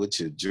 Shaki, what's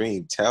your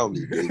dream? Tell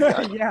me, big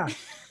guy. Yeah.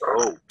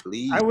 Oh,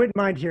 please. I wouldn't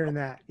mind hearing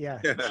that. Yeah.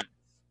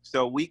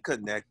 So we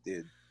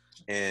connected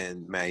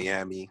in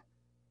Miami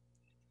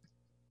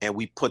and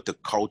we put the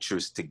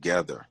cultures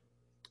together.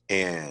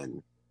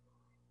 And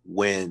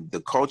when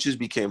the cultures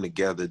became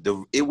together,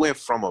 it went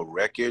from a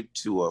record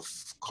to a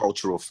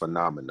cultural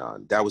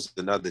phenomenon. That was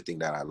another thing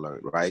that I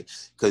learned, right?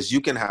 Because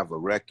you can have a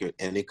record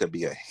and it could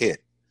be a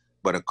hit,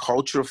 but a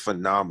cultural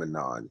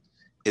phenomenon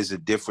is a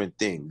different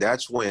thing.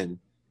 That's when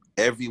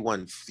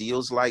everyone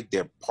feels like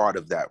they're part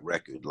of that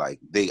record. Like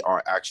they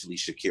are actually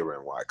Shakira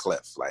and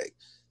Wyclef. Like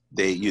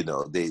they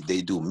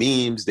do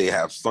memes, they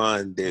have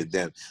fun, they're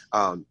them.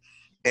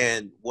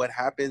 And what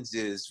happens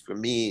is, for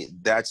me,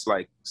 that's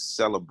like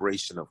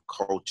celebration of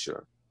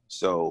culture.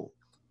 So,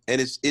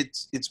 and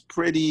it's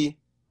pretty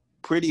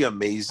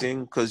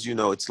amazing because,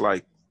 it's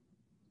like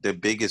the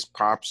biggest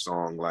pop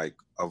song like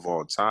of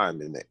all time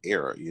in the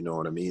era, you know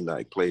what I mean?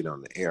 Like played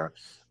on the air.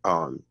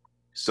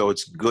 So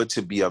it's good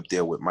to be up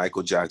there with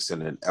Michael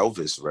Jackson and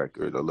Elvis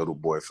record, A Little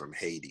Boy from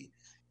Haiti.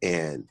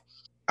 And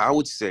I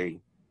would say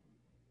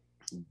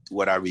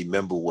what I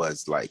remember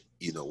was like,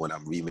 when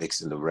I'm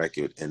remixing the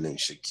record and then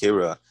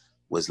Shakira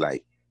was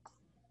like,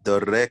 the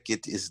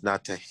record is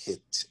not a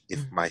hit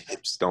if my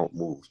hips don't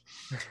move.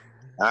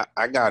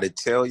 I gotta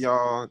tell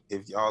y'all,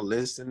 if y'all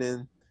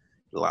listening,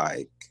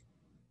 like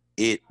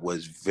it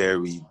was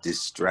very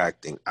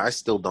distracting. I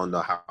still don't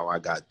know how I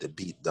got the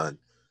beat done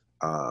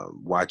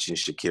watching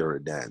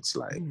Shakira dance.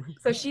 Like,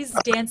 so she's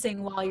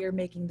dancing while you're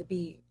making the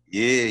beat.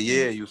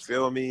 Yeah, you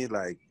feel me?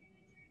 Like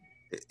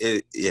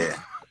yeah.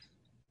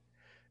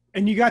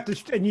 And you got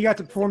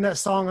to perform that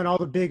song on all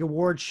the big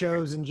award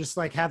shows and just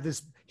like have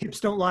this Hips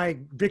Don't Lie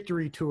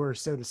victory tour,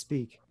 so to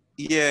speak.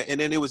 Yeah, and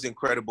then it was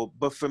incredible.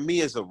 But for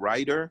me as a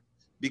writer,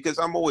 because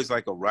I'm always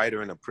like a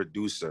writer and a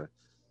producer,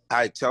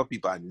 I tell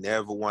people I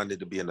never wanted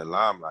to be in the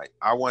limelight.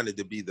 I wanted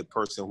to be the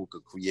person who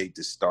could create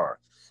the star.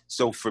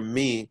 So for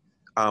me,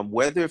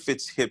 whether if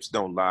it's Hips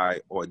Don't Lie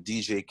or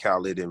DJ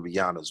Khaled and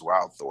Rihanna's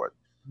Wild Thought,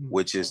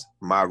 which is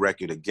my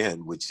record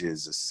again, which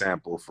is a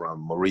sample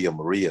from Maria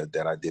Maria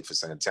that I did for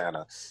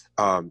Santana.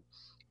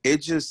 It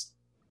just,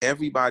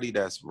 everybody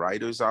that's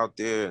writers out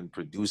there and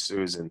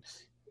producers, and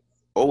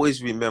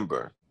always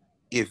remember,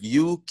 if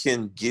you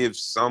can give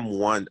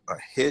someone a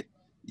hit,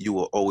 you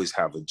will always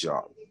have a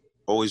job.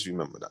 Always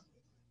remember that.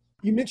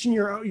 You mentioned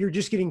you're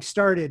just getting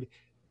started.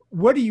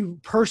 What are you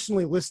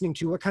personally listening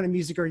to? What kind of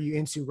music are you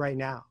into right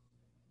now?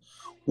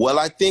 Well,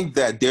 I think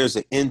that there's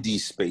an indie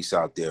space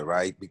out there,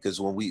 right? Because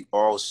when we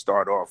all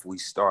start off,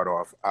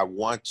 I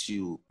want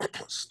to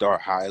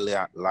start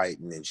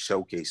highlighting and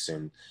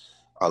showcasing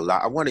a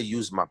lot. I want to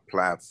use my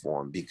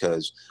platform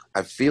because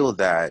I feel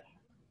that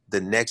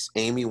the next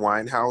Amy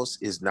Winehouse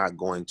is not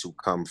going to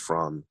come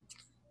from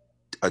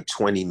a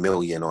 20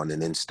 million on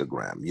an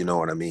Instagram, you know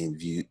what I mean,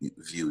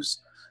 views,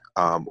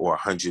 or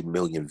 100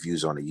 million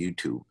views on a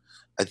YouTube.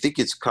 I think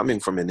it's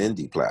coming from an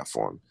indie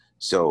platform.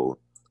 So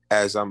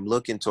as I'm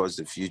looking towards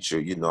the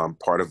future, I'm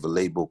part of a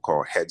label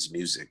called Heads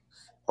Music,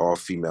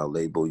 all-female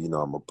label.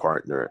 I'm a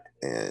partner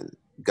and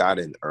got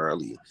in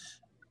early.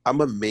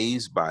 I'm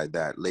amazed by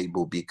that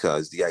label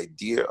because the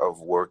idea of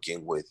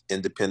working with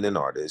independent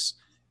artists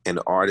and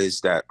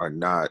artists that are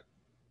not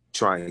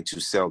trying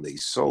to sell their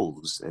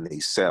souls and their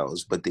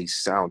selves, but they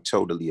sound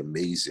totally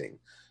amazing.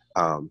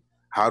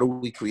 How do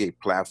we create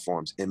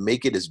platforms and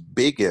make it as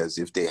big as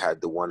if they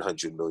had the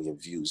 100 million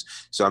views?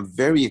 So I'm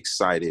very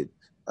excited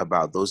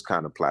about those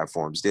kind of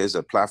platforms. There's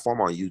a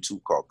platform on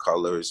YouTube called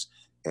Colors,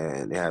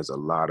 and it has a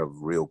lot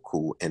of real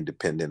cool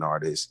independent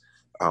artists.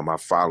 I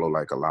follow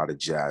like a lot of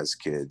jazz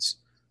kids.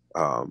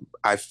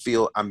 I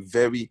feel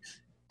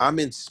I'm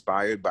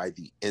inspired by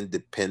the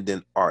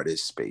independent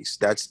artist space.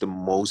 That's the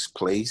most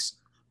place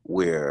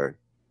where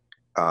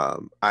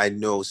I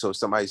know. So if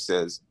somebody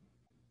says,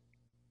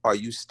 are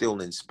you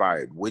still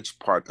inspired? Which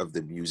part of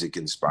the music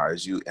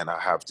inspires you? And I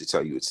have to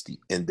tell you, it's the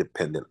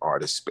independent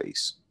artist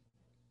space.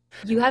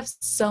 You have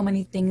so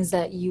many things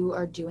that you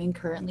are doing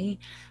currently.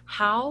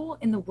 How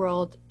in the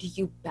world do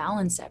you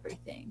balance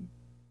everything?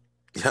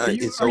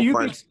 It's so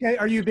fun.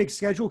 Are you a big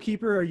schedule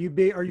keeper? Are you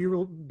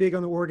real big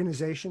on the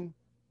organization?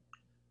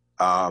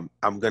 I'm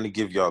going to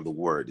give y'all the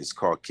word. It's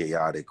called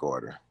chaotic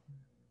order.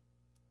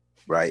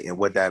 Right. And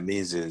what that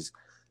means is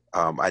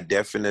I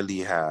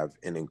definitely have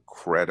an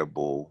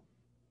incredible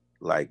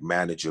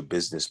manager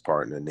business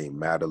partner named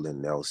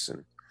Madeline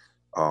Nelson.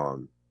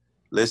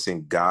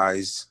 Listen,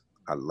 guys,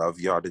 I love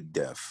y'all to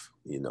death,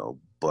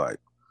 but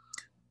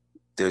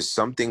there's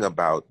something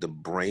about the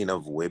brain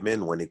of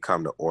women when it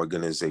comes to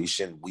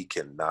organization. We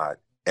cannot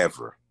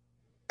ever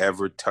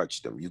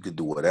touch them. You can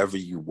do whatever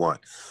you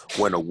want.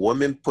 When a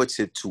woman puts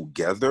it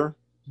together,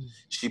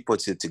 she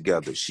puts it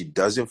together. She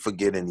doesn't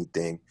forget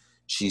anything.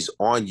 She's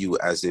on you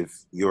as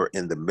if you're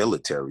in the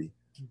military,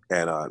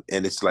 and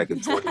it's like a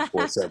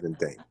 24/7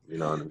 thing. You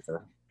know what I'm saying?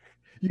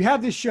 You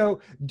have this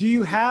show. Do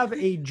you have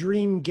a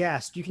dream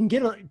guest? You can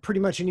get pretty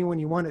much anyone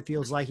you want, it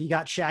feels like. You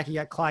got Shaq, you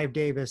got Clive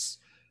Davis.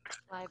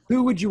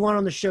 Who would you want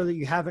on the show that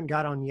you haven't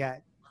got on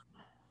yet?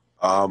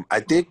 I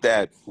think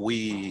that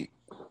where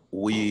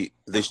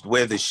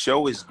the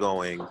show is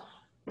going,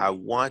 I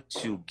want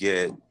to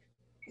get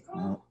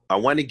I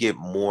want to get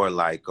more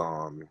like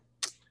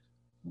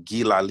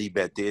Guy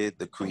Laliberté,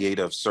 the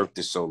creator of Cirque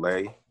du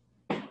Soleil.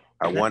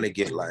 I want to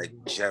get like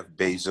Jeff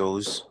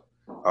Bezos.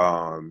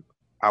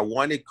 I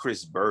wanted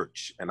Chris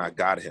Birch, and I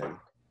got him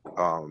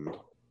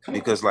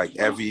because like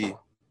everybody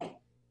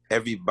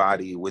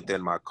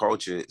within my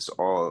culture is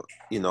all,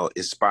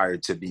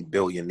 aspired to be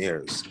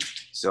billionaires.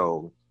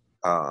 So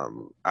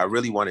I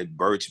really wanted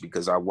Birch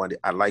because I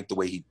like the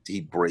way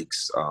he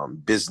breaks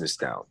business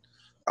down.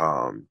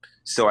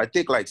 So I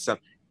think like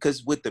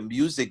because with the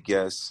music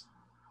guests,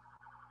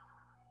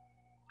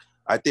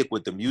 I think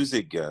with the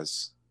music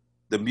guests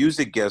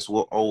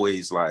will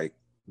always like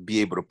be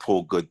able to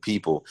pull good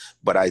people.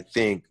 But I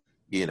think,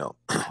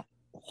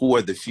 who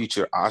are the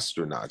future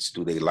astronauts?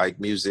 Do they like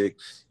music?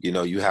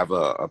 You have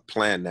a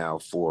plan now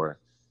for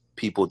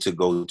people to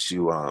go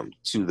to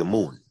the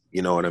moon.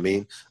 You know what I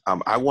mean?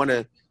 I want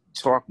to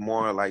talk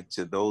more like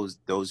to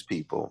those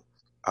people.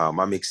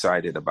 I'm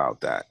excited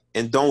about that.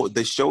 And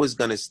the show is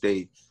going to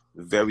stay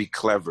very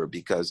clever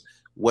because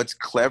what's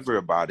clever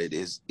about it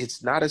is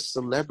it's not a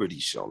celebrity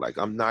show. Like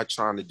I'm not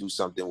trying to do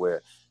something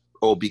where,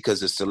 oh,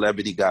 because a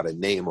celebrity got a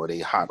name or they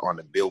hot on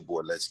the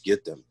billboard, let's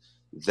get them.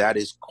 That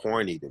is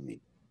corny to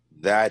me.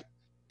 That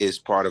is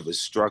part of a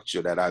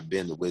structure that I've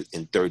been with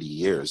in 30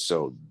 years.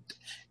 So,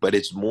 but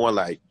it's more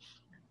like,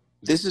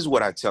 this is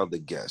what I tell the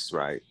guests,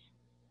 right?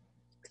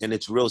 And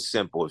it's real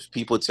simple. If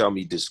people tell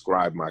me,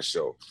 describe my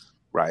show,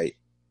 right?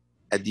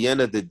 At the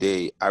end of the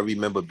day, I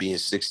remember being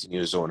 16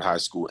 years old in high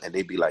school and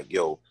they'd be like,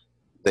 yo,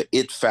 the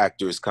it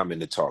factor is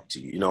coming to talk to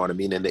you. You know what I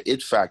mean? And the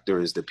it factor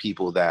is the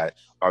people that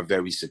are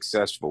very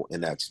successful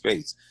in that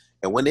space.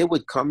 And when they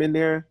would come in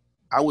there,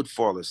 I would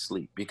fall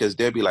asleep because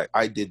they'd be like,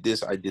 I did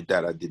this, I did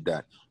that, I did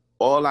that.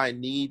 All I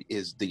need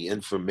is the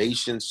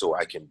information so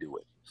I can do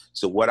it.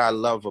 So what I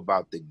love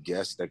about the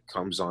guest that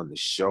comes on the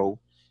show,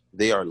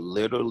 they are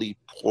literally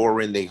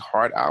pouring their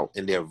heart out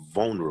and they're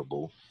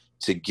vulnerable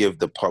to give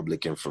the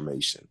public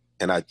information.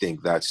 And I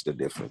think that's the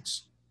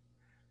difference.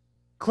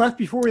 Clef,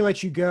 before we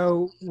let you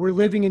go, we're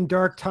living in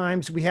dark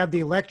times. We have the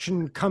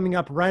election coming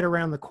up right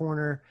around the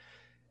corner.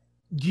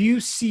 Do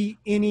you see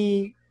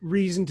any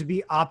reason to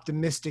be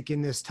optimistic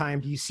in this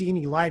time? Do you see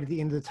any light at the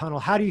end of the tunnel?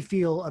 How do you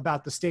feel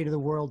about the state of the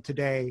world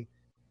today,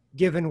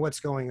 given what's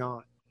going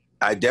on?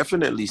 I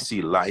definitely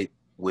see light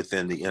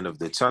within the end of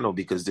the tunnel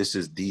because this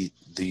is the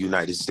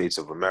United States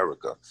of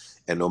America.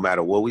 And no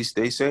matter what we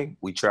say,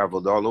 we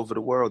traveled all over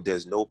the world.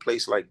 There's no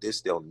place like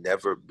this. There'll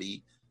never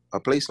be a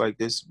place like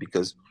this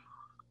because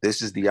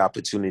this is the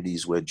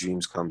opportunities where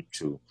dreams come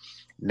true.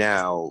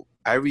 Now,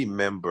 I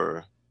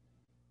remember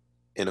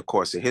in a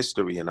course of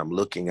history, and I'm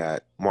looking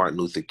at Martin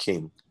Luther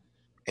King,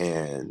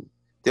 and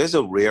there's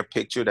a rare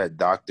picture that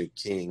Dr.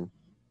 King,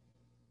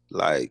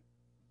 like,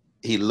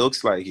 he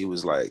looks like he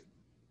was like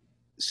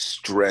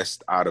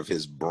stressed out of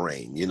his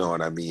brain. You know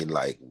what I mean?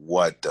 Like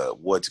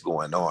what's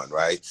going on,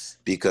 right?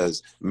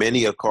 Because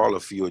many are called, a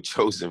few are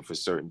chosen for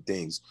certain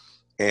things.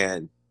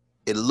 And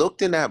it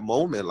looked in that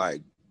moment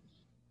like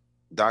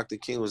Dr.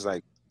 King was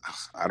like,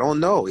 I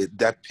don't know.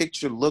 That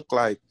picture looked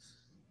like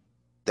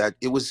that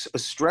it was a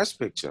stress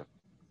picture,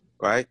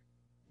 right?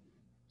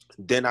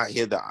 Then I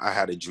hear the I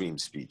had a dream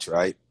speech,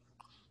 right?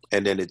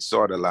 And then it's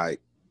sort of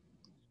like,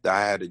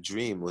 I had a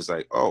dream was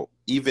like, oh,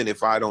 even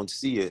if I don't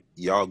see it,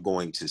 y'all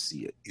going to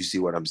see it. You see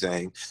what I'm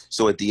saying?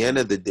 So at the end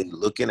of the day,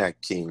 looking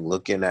at King,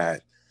 looking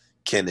at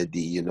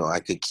Kennedy, I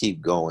could keep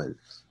going.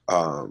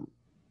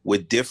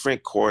 With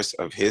different course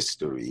of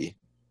history,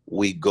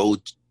 we go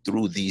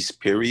through these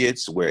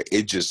periods where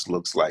it just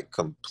looks like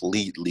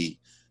completely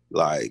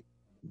like,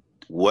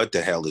 what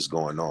the hell is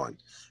going on?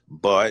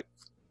 But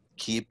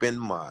keep in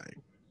mind,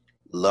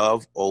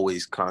 love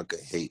always conquer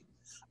hate.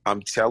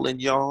 I'm telling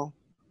y'all,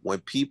 when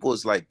people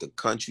is like the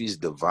country's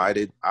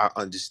divided, I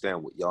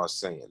understand what y'all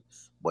saying.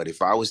 But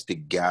if I was to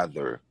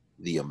gather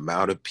the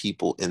amount of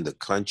people in the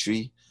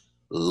country,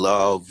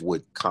 love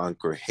would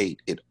conquer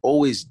hate. It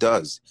always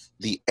does.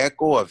 The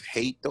echo of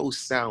hate, though,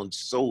 sounds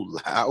so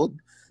loud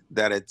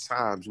that at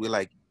times we're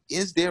like,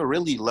 is there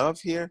really love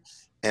here?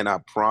 And I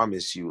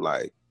promise you,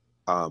 like,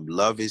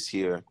 love is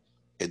here.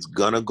 It's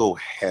gonna go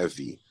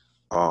heavy.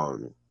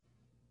 And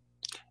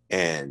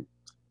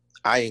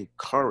I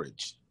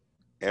encourage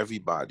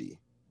everybody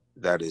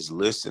that is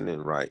listening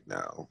right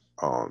now,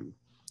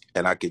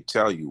 and I could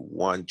tell you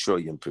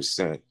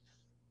 1,000,000,000%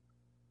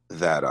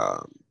 that,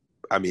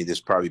 this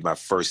is probably my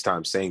first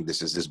time saying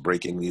this, is this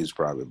breaking news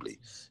probably.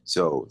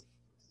 So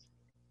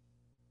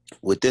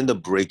within the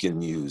breaking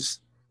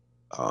news,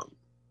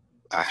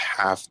 I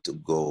have to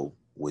go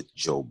with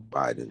Joe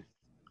Biden,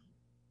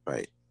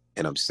 right?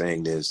 And I'm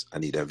saying this, I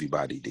need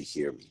everybody to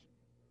hear me.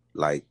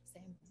 Like,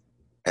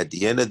 at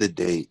the end of the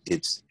day,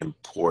 it's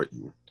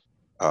important.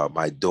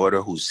 My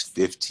daughter, who's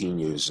 15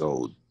 years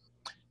old,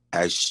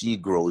 as she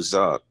grows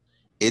up,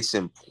 it's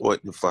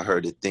important for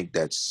her to think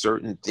that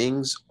certain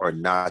things are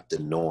not the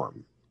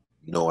norm.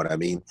 You know what I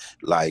mean?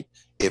 Like,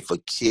 if a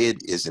kid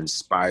is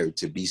inspired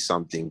to be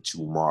something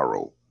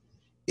tomorrow,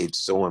 it's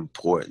so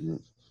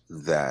important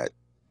that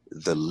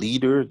the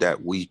leader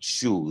that we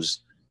choose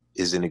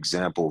is an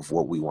example of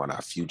what we want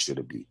our future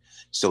to be.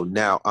 So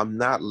now I'm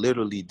not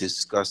literally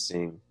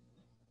discussing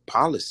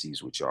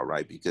policies with y'all,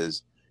 right?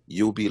 Because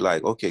you'll be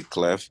like, okay,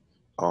 Clef,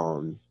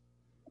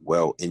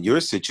 well, in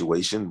your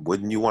situation,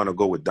 wouldn't you want to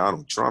go with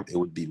Donald Trump? It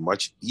would be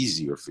much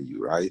easier for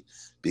you, right?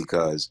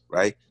 Because,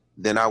 right?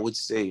 Then I would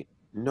say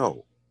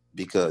no,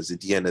 because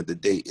at the end of the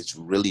day, it's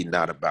really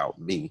not about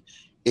me.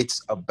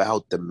 It's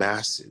about the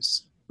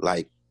masses.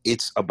 Like,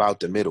 it's about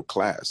the middle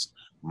class.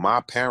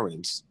 My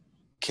parents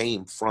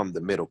came from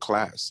the middle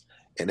class.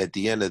 And at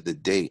the end of the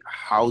day,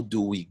 how do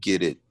we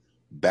get it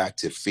back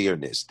to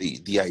fairness?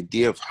 The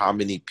idea of how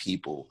many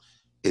people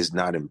is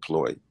not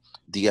employed.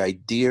 The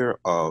idea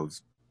of,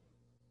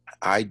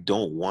 I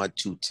don't want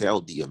to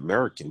tell the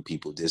American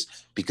people this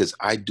because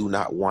I do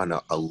not want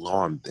to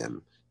alarm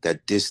them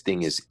that this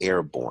thing is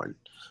airborne.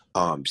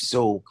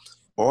 So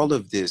all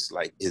of this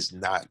like is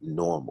not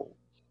normal.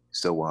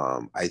 So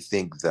I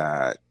think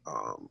that,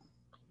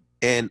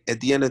 and at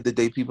the end of the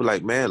day, people are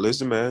like, man,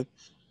 listen, man.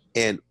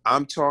 And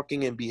I'm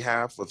talking in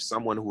behalf of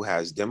someone who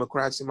has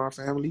Democrats in my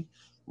family,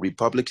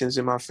 Republicans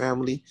in my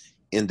family,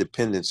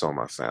 independents on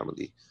my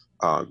family.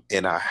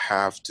 And I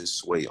have to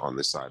sway on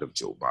the side of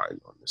Joe Biden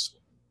on this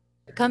one.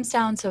 It comes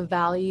down to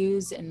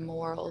values and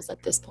morals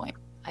at this point,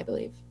 I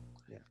believe.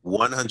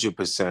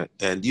 100%.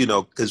 And, you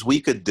know, because we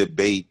could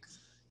debate,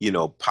 you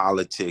know,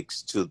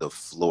 politics to the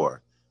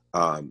floor.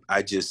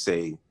 I just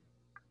say,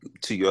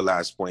 to your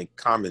last point,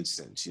 common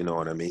sense, you know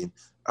what I mean?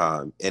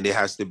 And it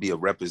has to be a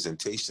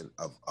representation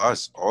of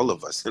us, all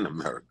of us in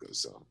America.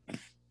 So,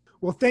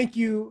 well, thank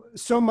you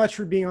so much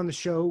for being on the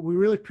show. We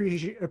really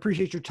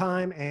appreciate your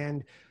time,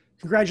 and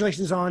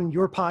congratulations on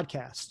your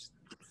podcast.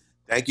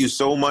 Thank you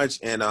so much.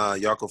 And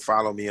y'all can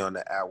follow me on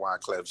the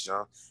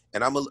 @WyclefJean.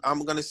 And I'm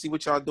going to see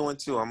what y'all doing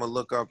too. I'm going to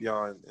look up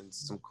y'all and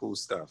some cool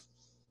stuff.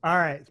 All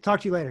right.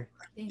 Talk to you later.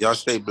 Y'all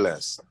stay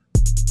blessed.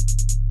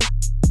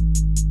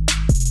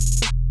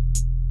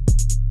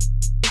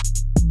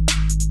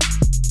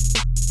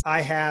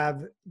 I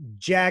have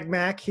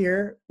JagMac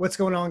here. What's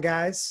going on,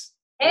 guys?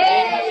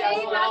 Hey,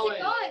 how's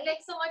it going?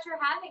 Thanks so much for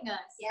having us.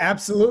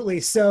 Absolutely.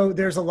 So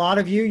there's a lot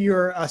of you.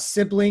 You're a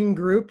sibling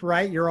group,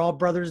 right? You're all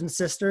brothers and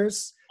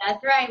sisters.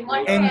 That's right. One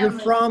and family.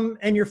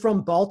 you're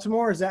from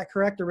Baltimore, is that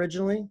correct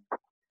originally?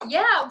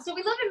 Yeah, so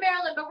we live in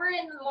Maryland, but we're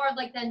in more of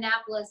like the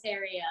Annapolis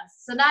area.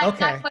 So not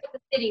quite the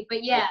city,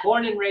 but yeah.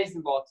 Born and raised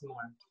in Baltimore.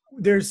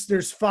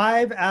 There's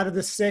 5 out of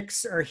the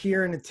 6 are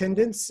here in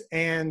attendance.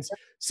 And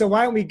so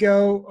why don't we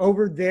go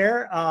over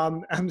there?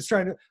 I'm just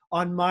trying to,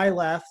 on my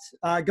left,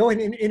 go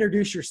ahead and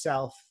introduce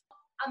yourself.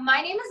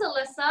 My name is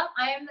Alyssa.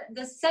 I'm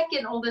the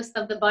second oldest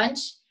of the bunch.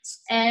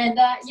 And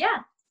yeah.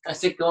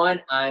 How's it going?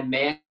 I'm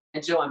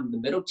Manjo. I'm the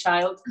middle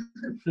child.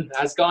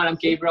 How's it going? I'm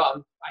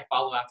Gabriel. I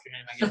follow after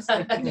him, I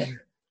guess.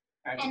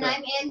 Right, and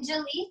I'm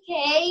Angelique.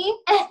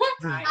 I'm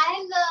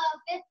the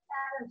 5th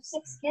out of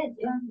 6 kids.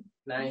 Yeah.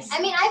 Nice.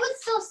 I mean, I would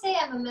still say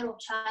I'm a middle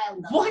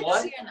child. Though.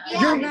 What?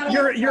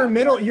 Yeah. You're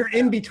middle. You're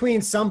in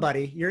between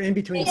somebody. You're in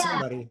between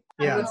somebody.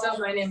 Yeah. What's up?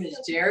 My name is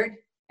Jared,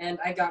 and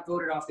I got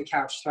voted off the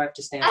couch, so I have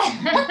to stand.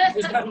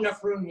 There's not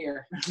enough room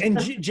here. And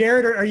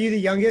Jared, are you the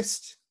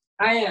youngest?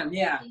 I am.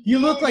 Yeah. You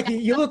look like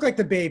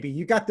the baby.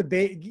 You got the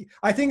baby.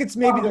 I think it's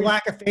maybe the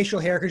lack of facial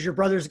hair because your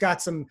brother's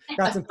got some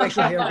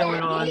facial hair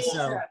going on.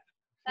 So.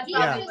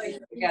 Yeah. I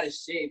got a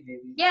shave, maybe.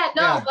 Yeah,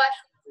 no, but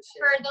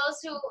for those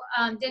who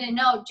didn't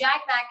know,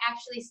 JagMac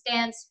actually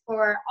stands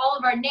for all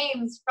of our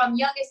names from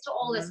youngest to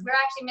oldest. Mm-hmm. We're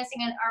actually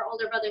missing our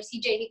older brother,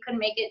 CJ. He couldn't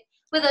make it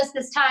with us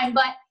this time,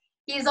 but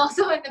he's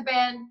also in the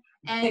band,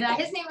 and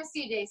his name is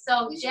CJ.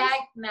 So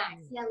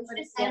JagMac. Yeah,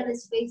 we should add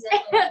his face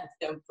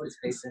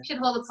in. Should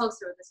hold a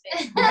poster with his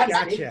face.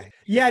 Gotcha.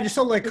 Yeah, just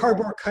so like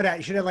cardboard cutout.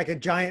 You should have like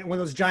one of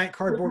those giant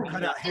cardboard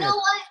cutout heads.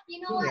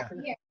 You know what?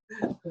 Yeah. Here.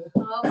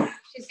 Oh,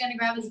 she's gonna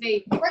grab his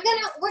baby. We're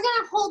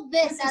gonna hold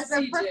this as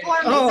we're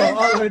performing.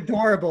 Oh,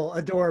 adorable.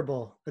 I'll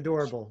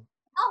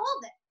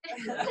hold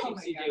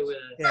it.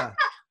 Yeah.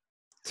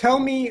 Tell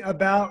me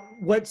about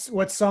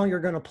what song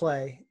you're gonna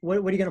play. What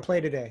are you gonna play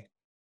today?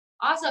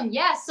 Awesome.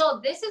 Yeah. So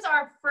this is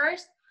our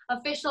first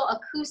official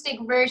acoustic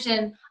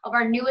version of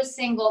our newest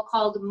single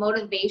called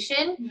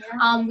Motivation.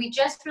 Yeah. We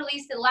just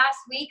released it last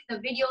week. The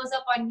video is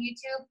up on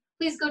YouTube.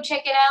 Please go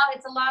check it out.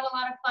 It's a lot of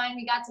fun.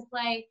 We got to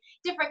play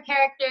different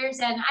characters,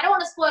 and I don't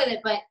want to spoil it,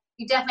 but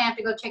you definitely have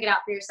to go check it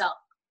out for yourself.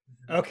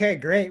 Okay,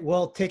 great.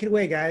 Well, take it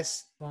away,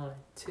 guys. 1,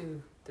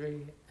 2,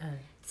 3, and...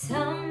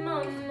 Tell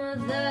mama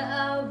that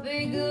I'll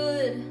be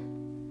good.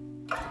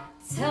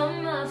 Tell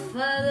my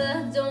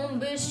father don't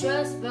be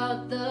stressed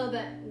about the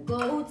back.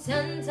 Go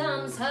 10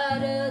 times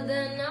harder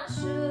than I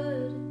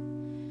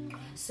should.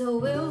 So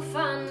we'll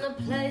find a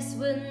place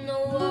with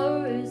no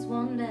worries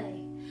one day.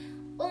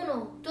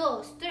 1,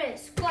 2, 3,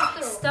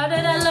 4.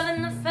 Started out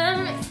loving the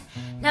family.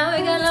 Now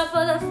we got love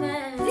for the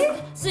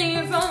fans.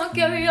 Singing from a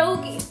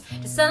karaoke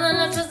to selling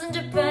our trust in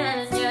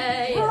Japan.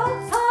 Yeah. All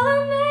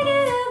the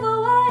negative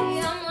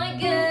away. I'm like,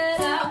 get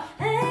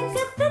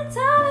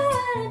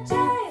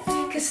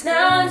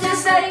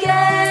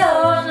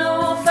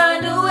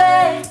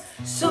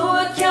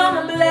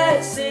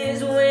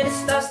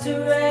to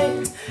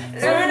rain.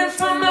 Learning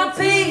from my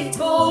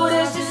people,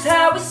 that's just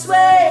how we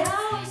sway.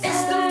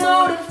 It's the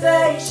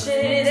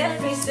motivation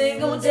every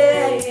single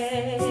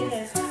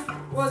day.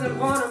 Wasn't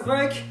born to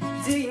break,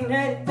 didn't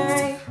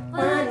anything.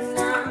 When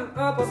I'm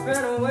up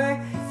and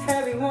away,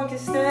 everyone can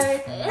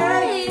stay.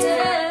 Hey,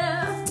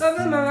 yeah.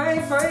 Loving my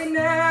life right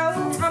now.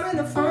 I'm in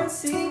the front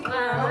seat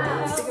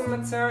now. Taking my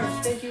turn.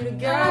 Thank you to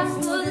God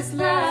for this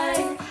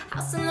life.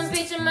 House on the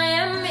beach in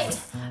Miami.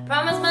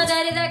 Promise my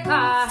daddy that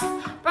car.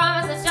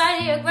 Promise I'll try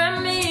to your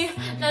Grammy.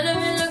 None of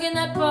me looking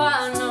that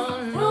far,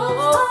 no, no.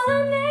 All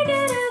the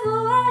negative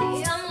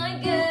away. I'm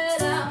like,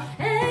 get out.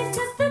 It's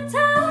just the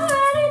time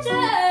already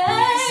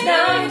changed.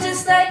 Now I'm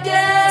just like,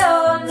 yeah,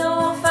 I know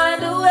I'll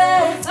find a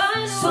way.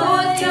 So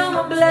I count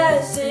my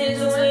blessings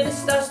when it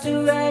starts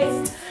to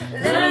rain.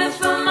 Learning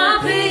from my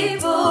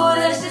people,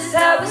 that's just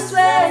how we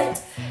sway.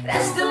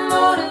 That's the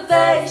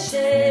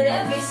motivation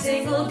every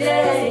single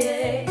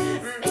day.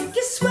 Make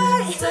it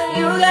sweat,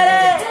 you got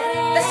it.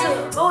 That's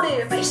a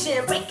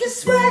motivation, make it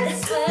sweat.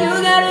 You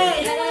got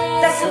it.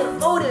 That's a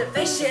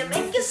motivation,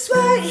 make it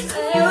sweat.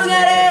 You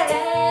got it.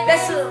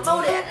 That's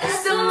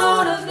the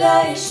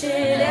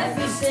motivation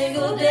every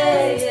single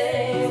day.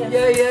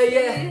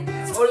 Yeah.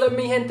 Hola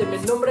mi gente, mi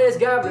nombre es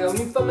Gabriel,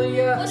 mi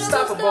familia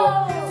unstoppable.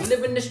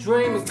 Living this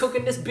dream and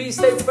cooking this beat,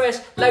 stay fresh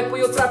like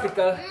Pollo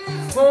Tropica.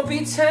 Won't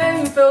be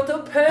tamed, felt the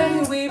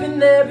pain, we've been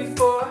there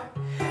before.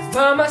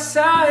 By my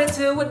side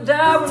till we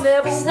die, we'll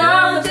never walk.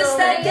 Now I'm just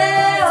like,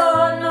 yeah,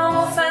 I know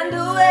I'll find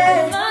a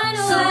way.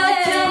 So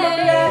I count my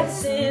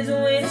blessings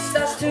when it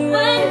starts to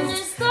rain.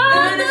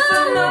 Learning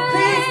from my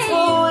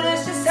people,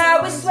 that's just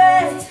how we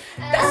sway.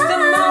 That's the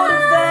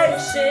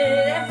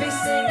motivation every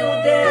single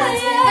day.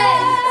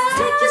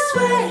 Make it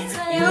sweat,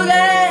 you got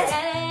it.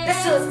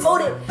 That's a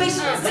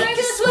motivation, make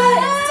it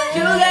sweat.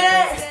 You got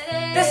it.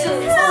 That's a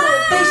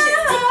motivation,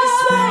 make it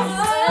sweat.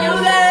 You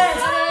got it.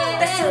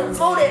 That's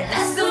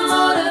the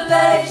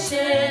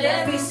motivation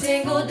every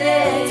single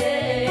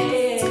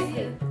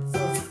day.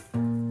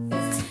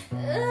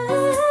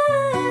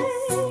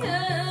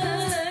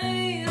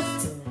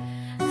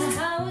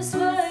 How it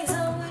sway,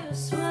 how it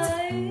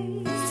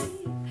sway.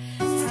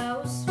 How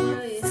it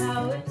sway,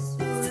 how it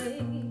sway.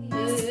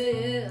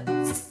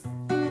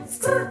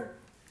 Yeah.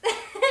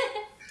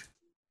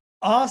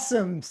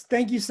 Awesome.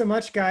 Thank you so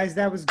much, guys.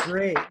 That was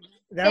great.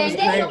 Thank you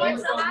so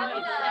much for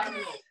having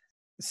us.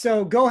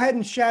 So go ahead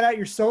and shout out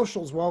your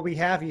socials while we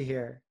have you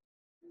here.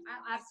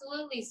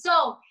 Absolutely.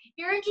 So if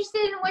you're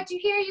interested in what you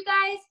hear, you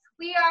guys,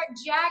 we are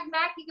Jag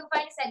Mac. You can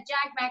find us at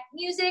Jag Mac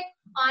Music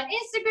on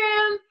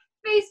Instagram,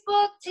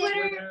 Facebook,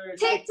 Twitter,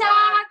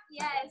 TikTok.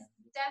 Yes,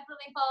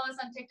 definitely follow us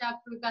on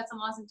TikTok. We've got some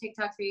awesome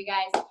TikToks for you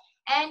guys.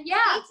 And yeah,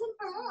 Stay tuned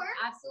for more.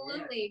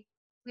 absolutely.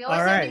 We always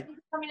All have right. new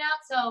things coming out,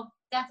 so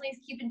definitely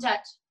keep in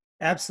touch.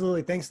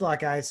 Absolutely. Thanks a lot,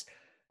 guys.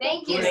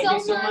 Thank you Thank so you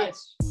so much. much.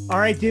 All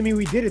right, Demi,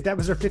 we did it. That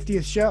was our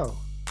 50th show.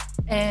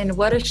 And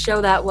what a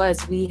show that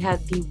was. We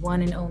had the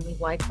one and only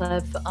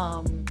Wyclef.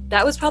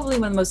 That was probably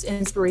one of the most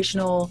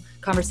inspirational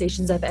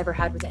conversations I've ever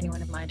had with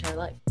anyone in my entire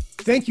life.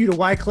 Thank you to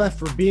Wyclef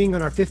for being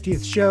on our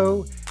 50th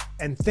show.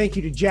 And thank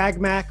you to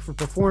JagMac for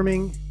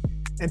performing.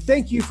 And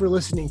thank you for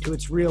listening to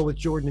It's Real with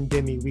Jordan and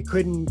Demi. We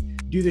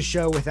couldn't do the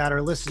show without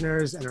our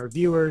listeners and our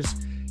viewers.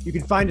 You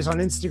can find us on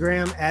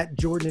Instagram at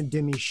Jordan and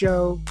Demi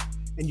Show.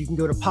 And you can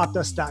go to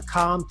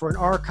popdust.com for an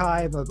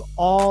archive of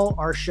all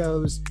our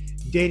shows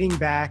dating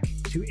back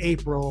to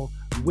April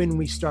when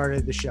we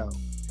started the show.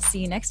 See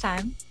you next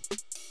time.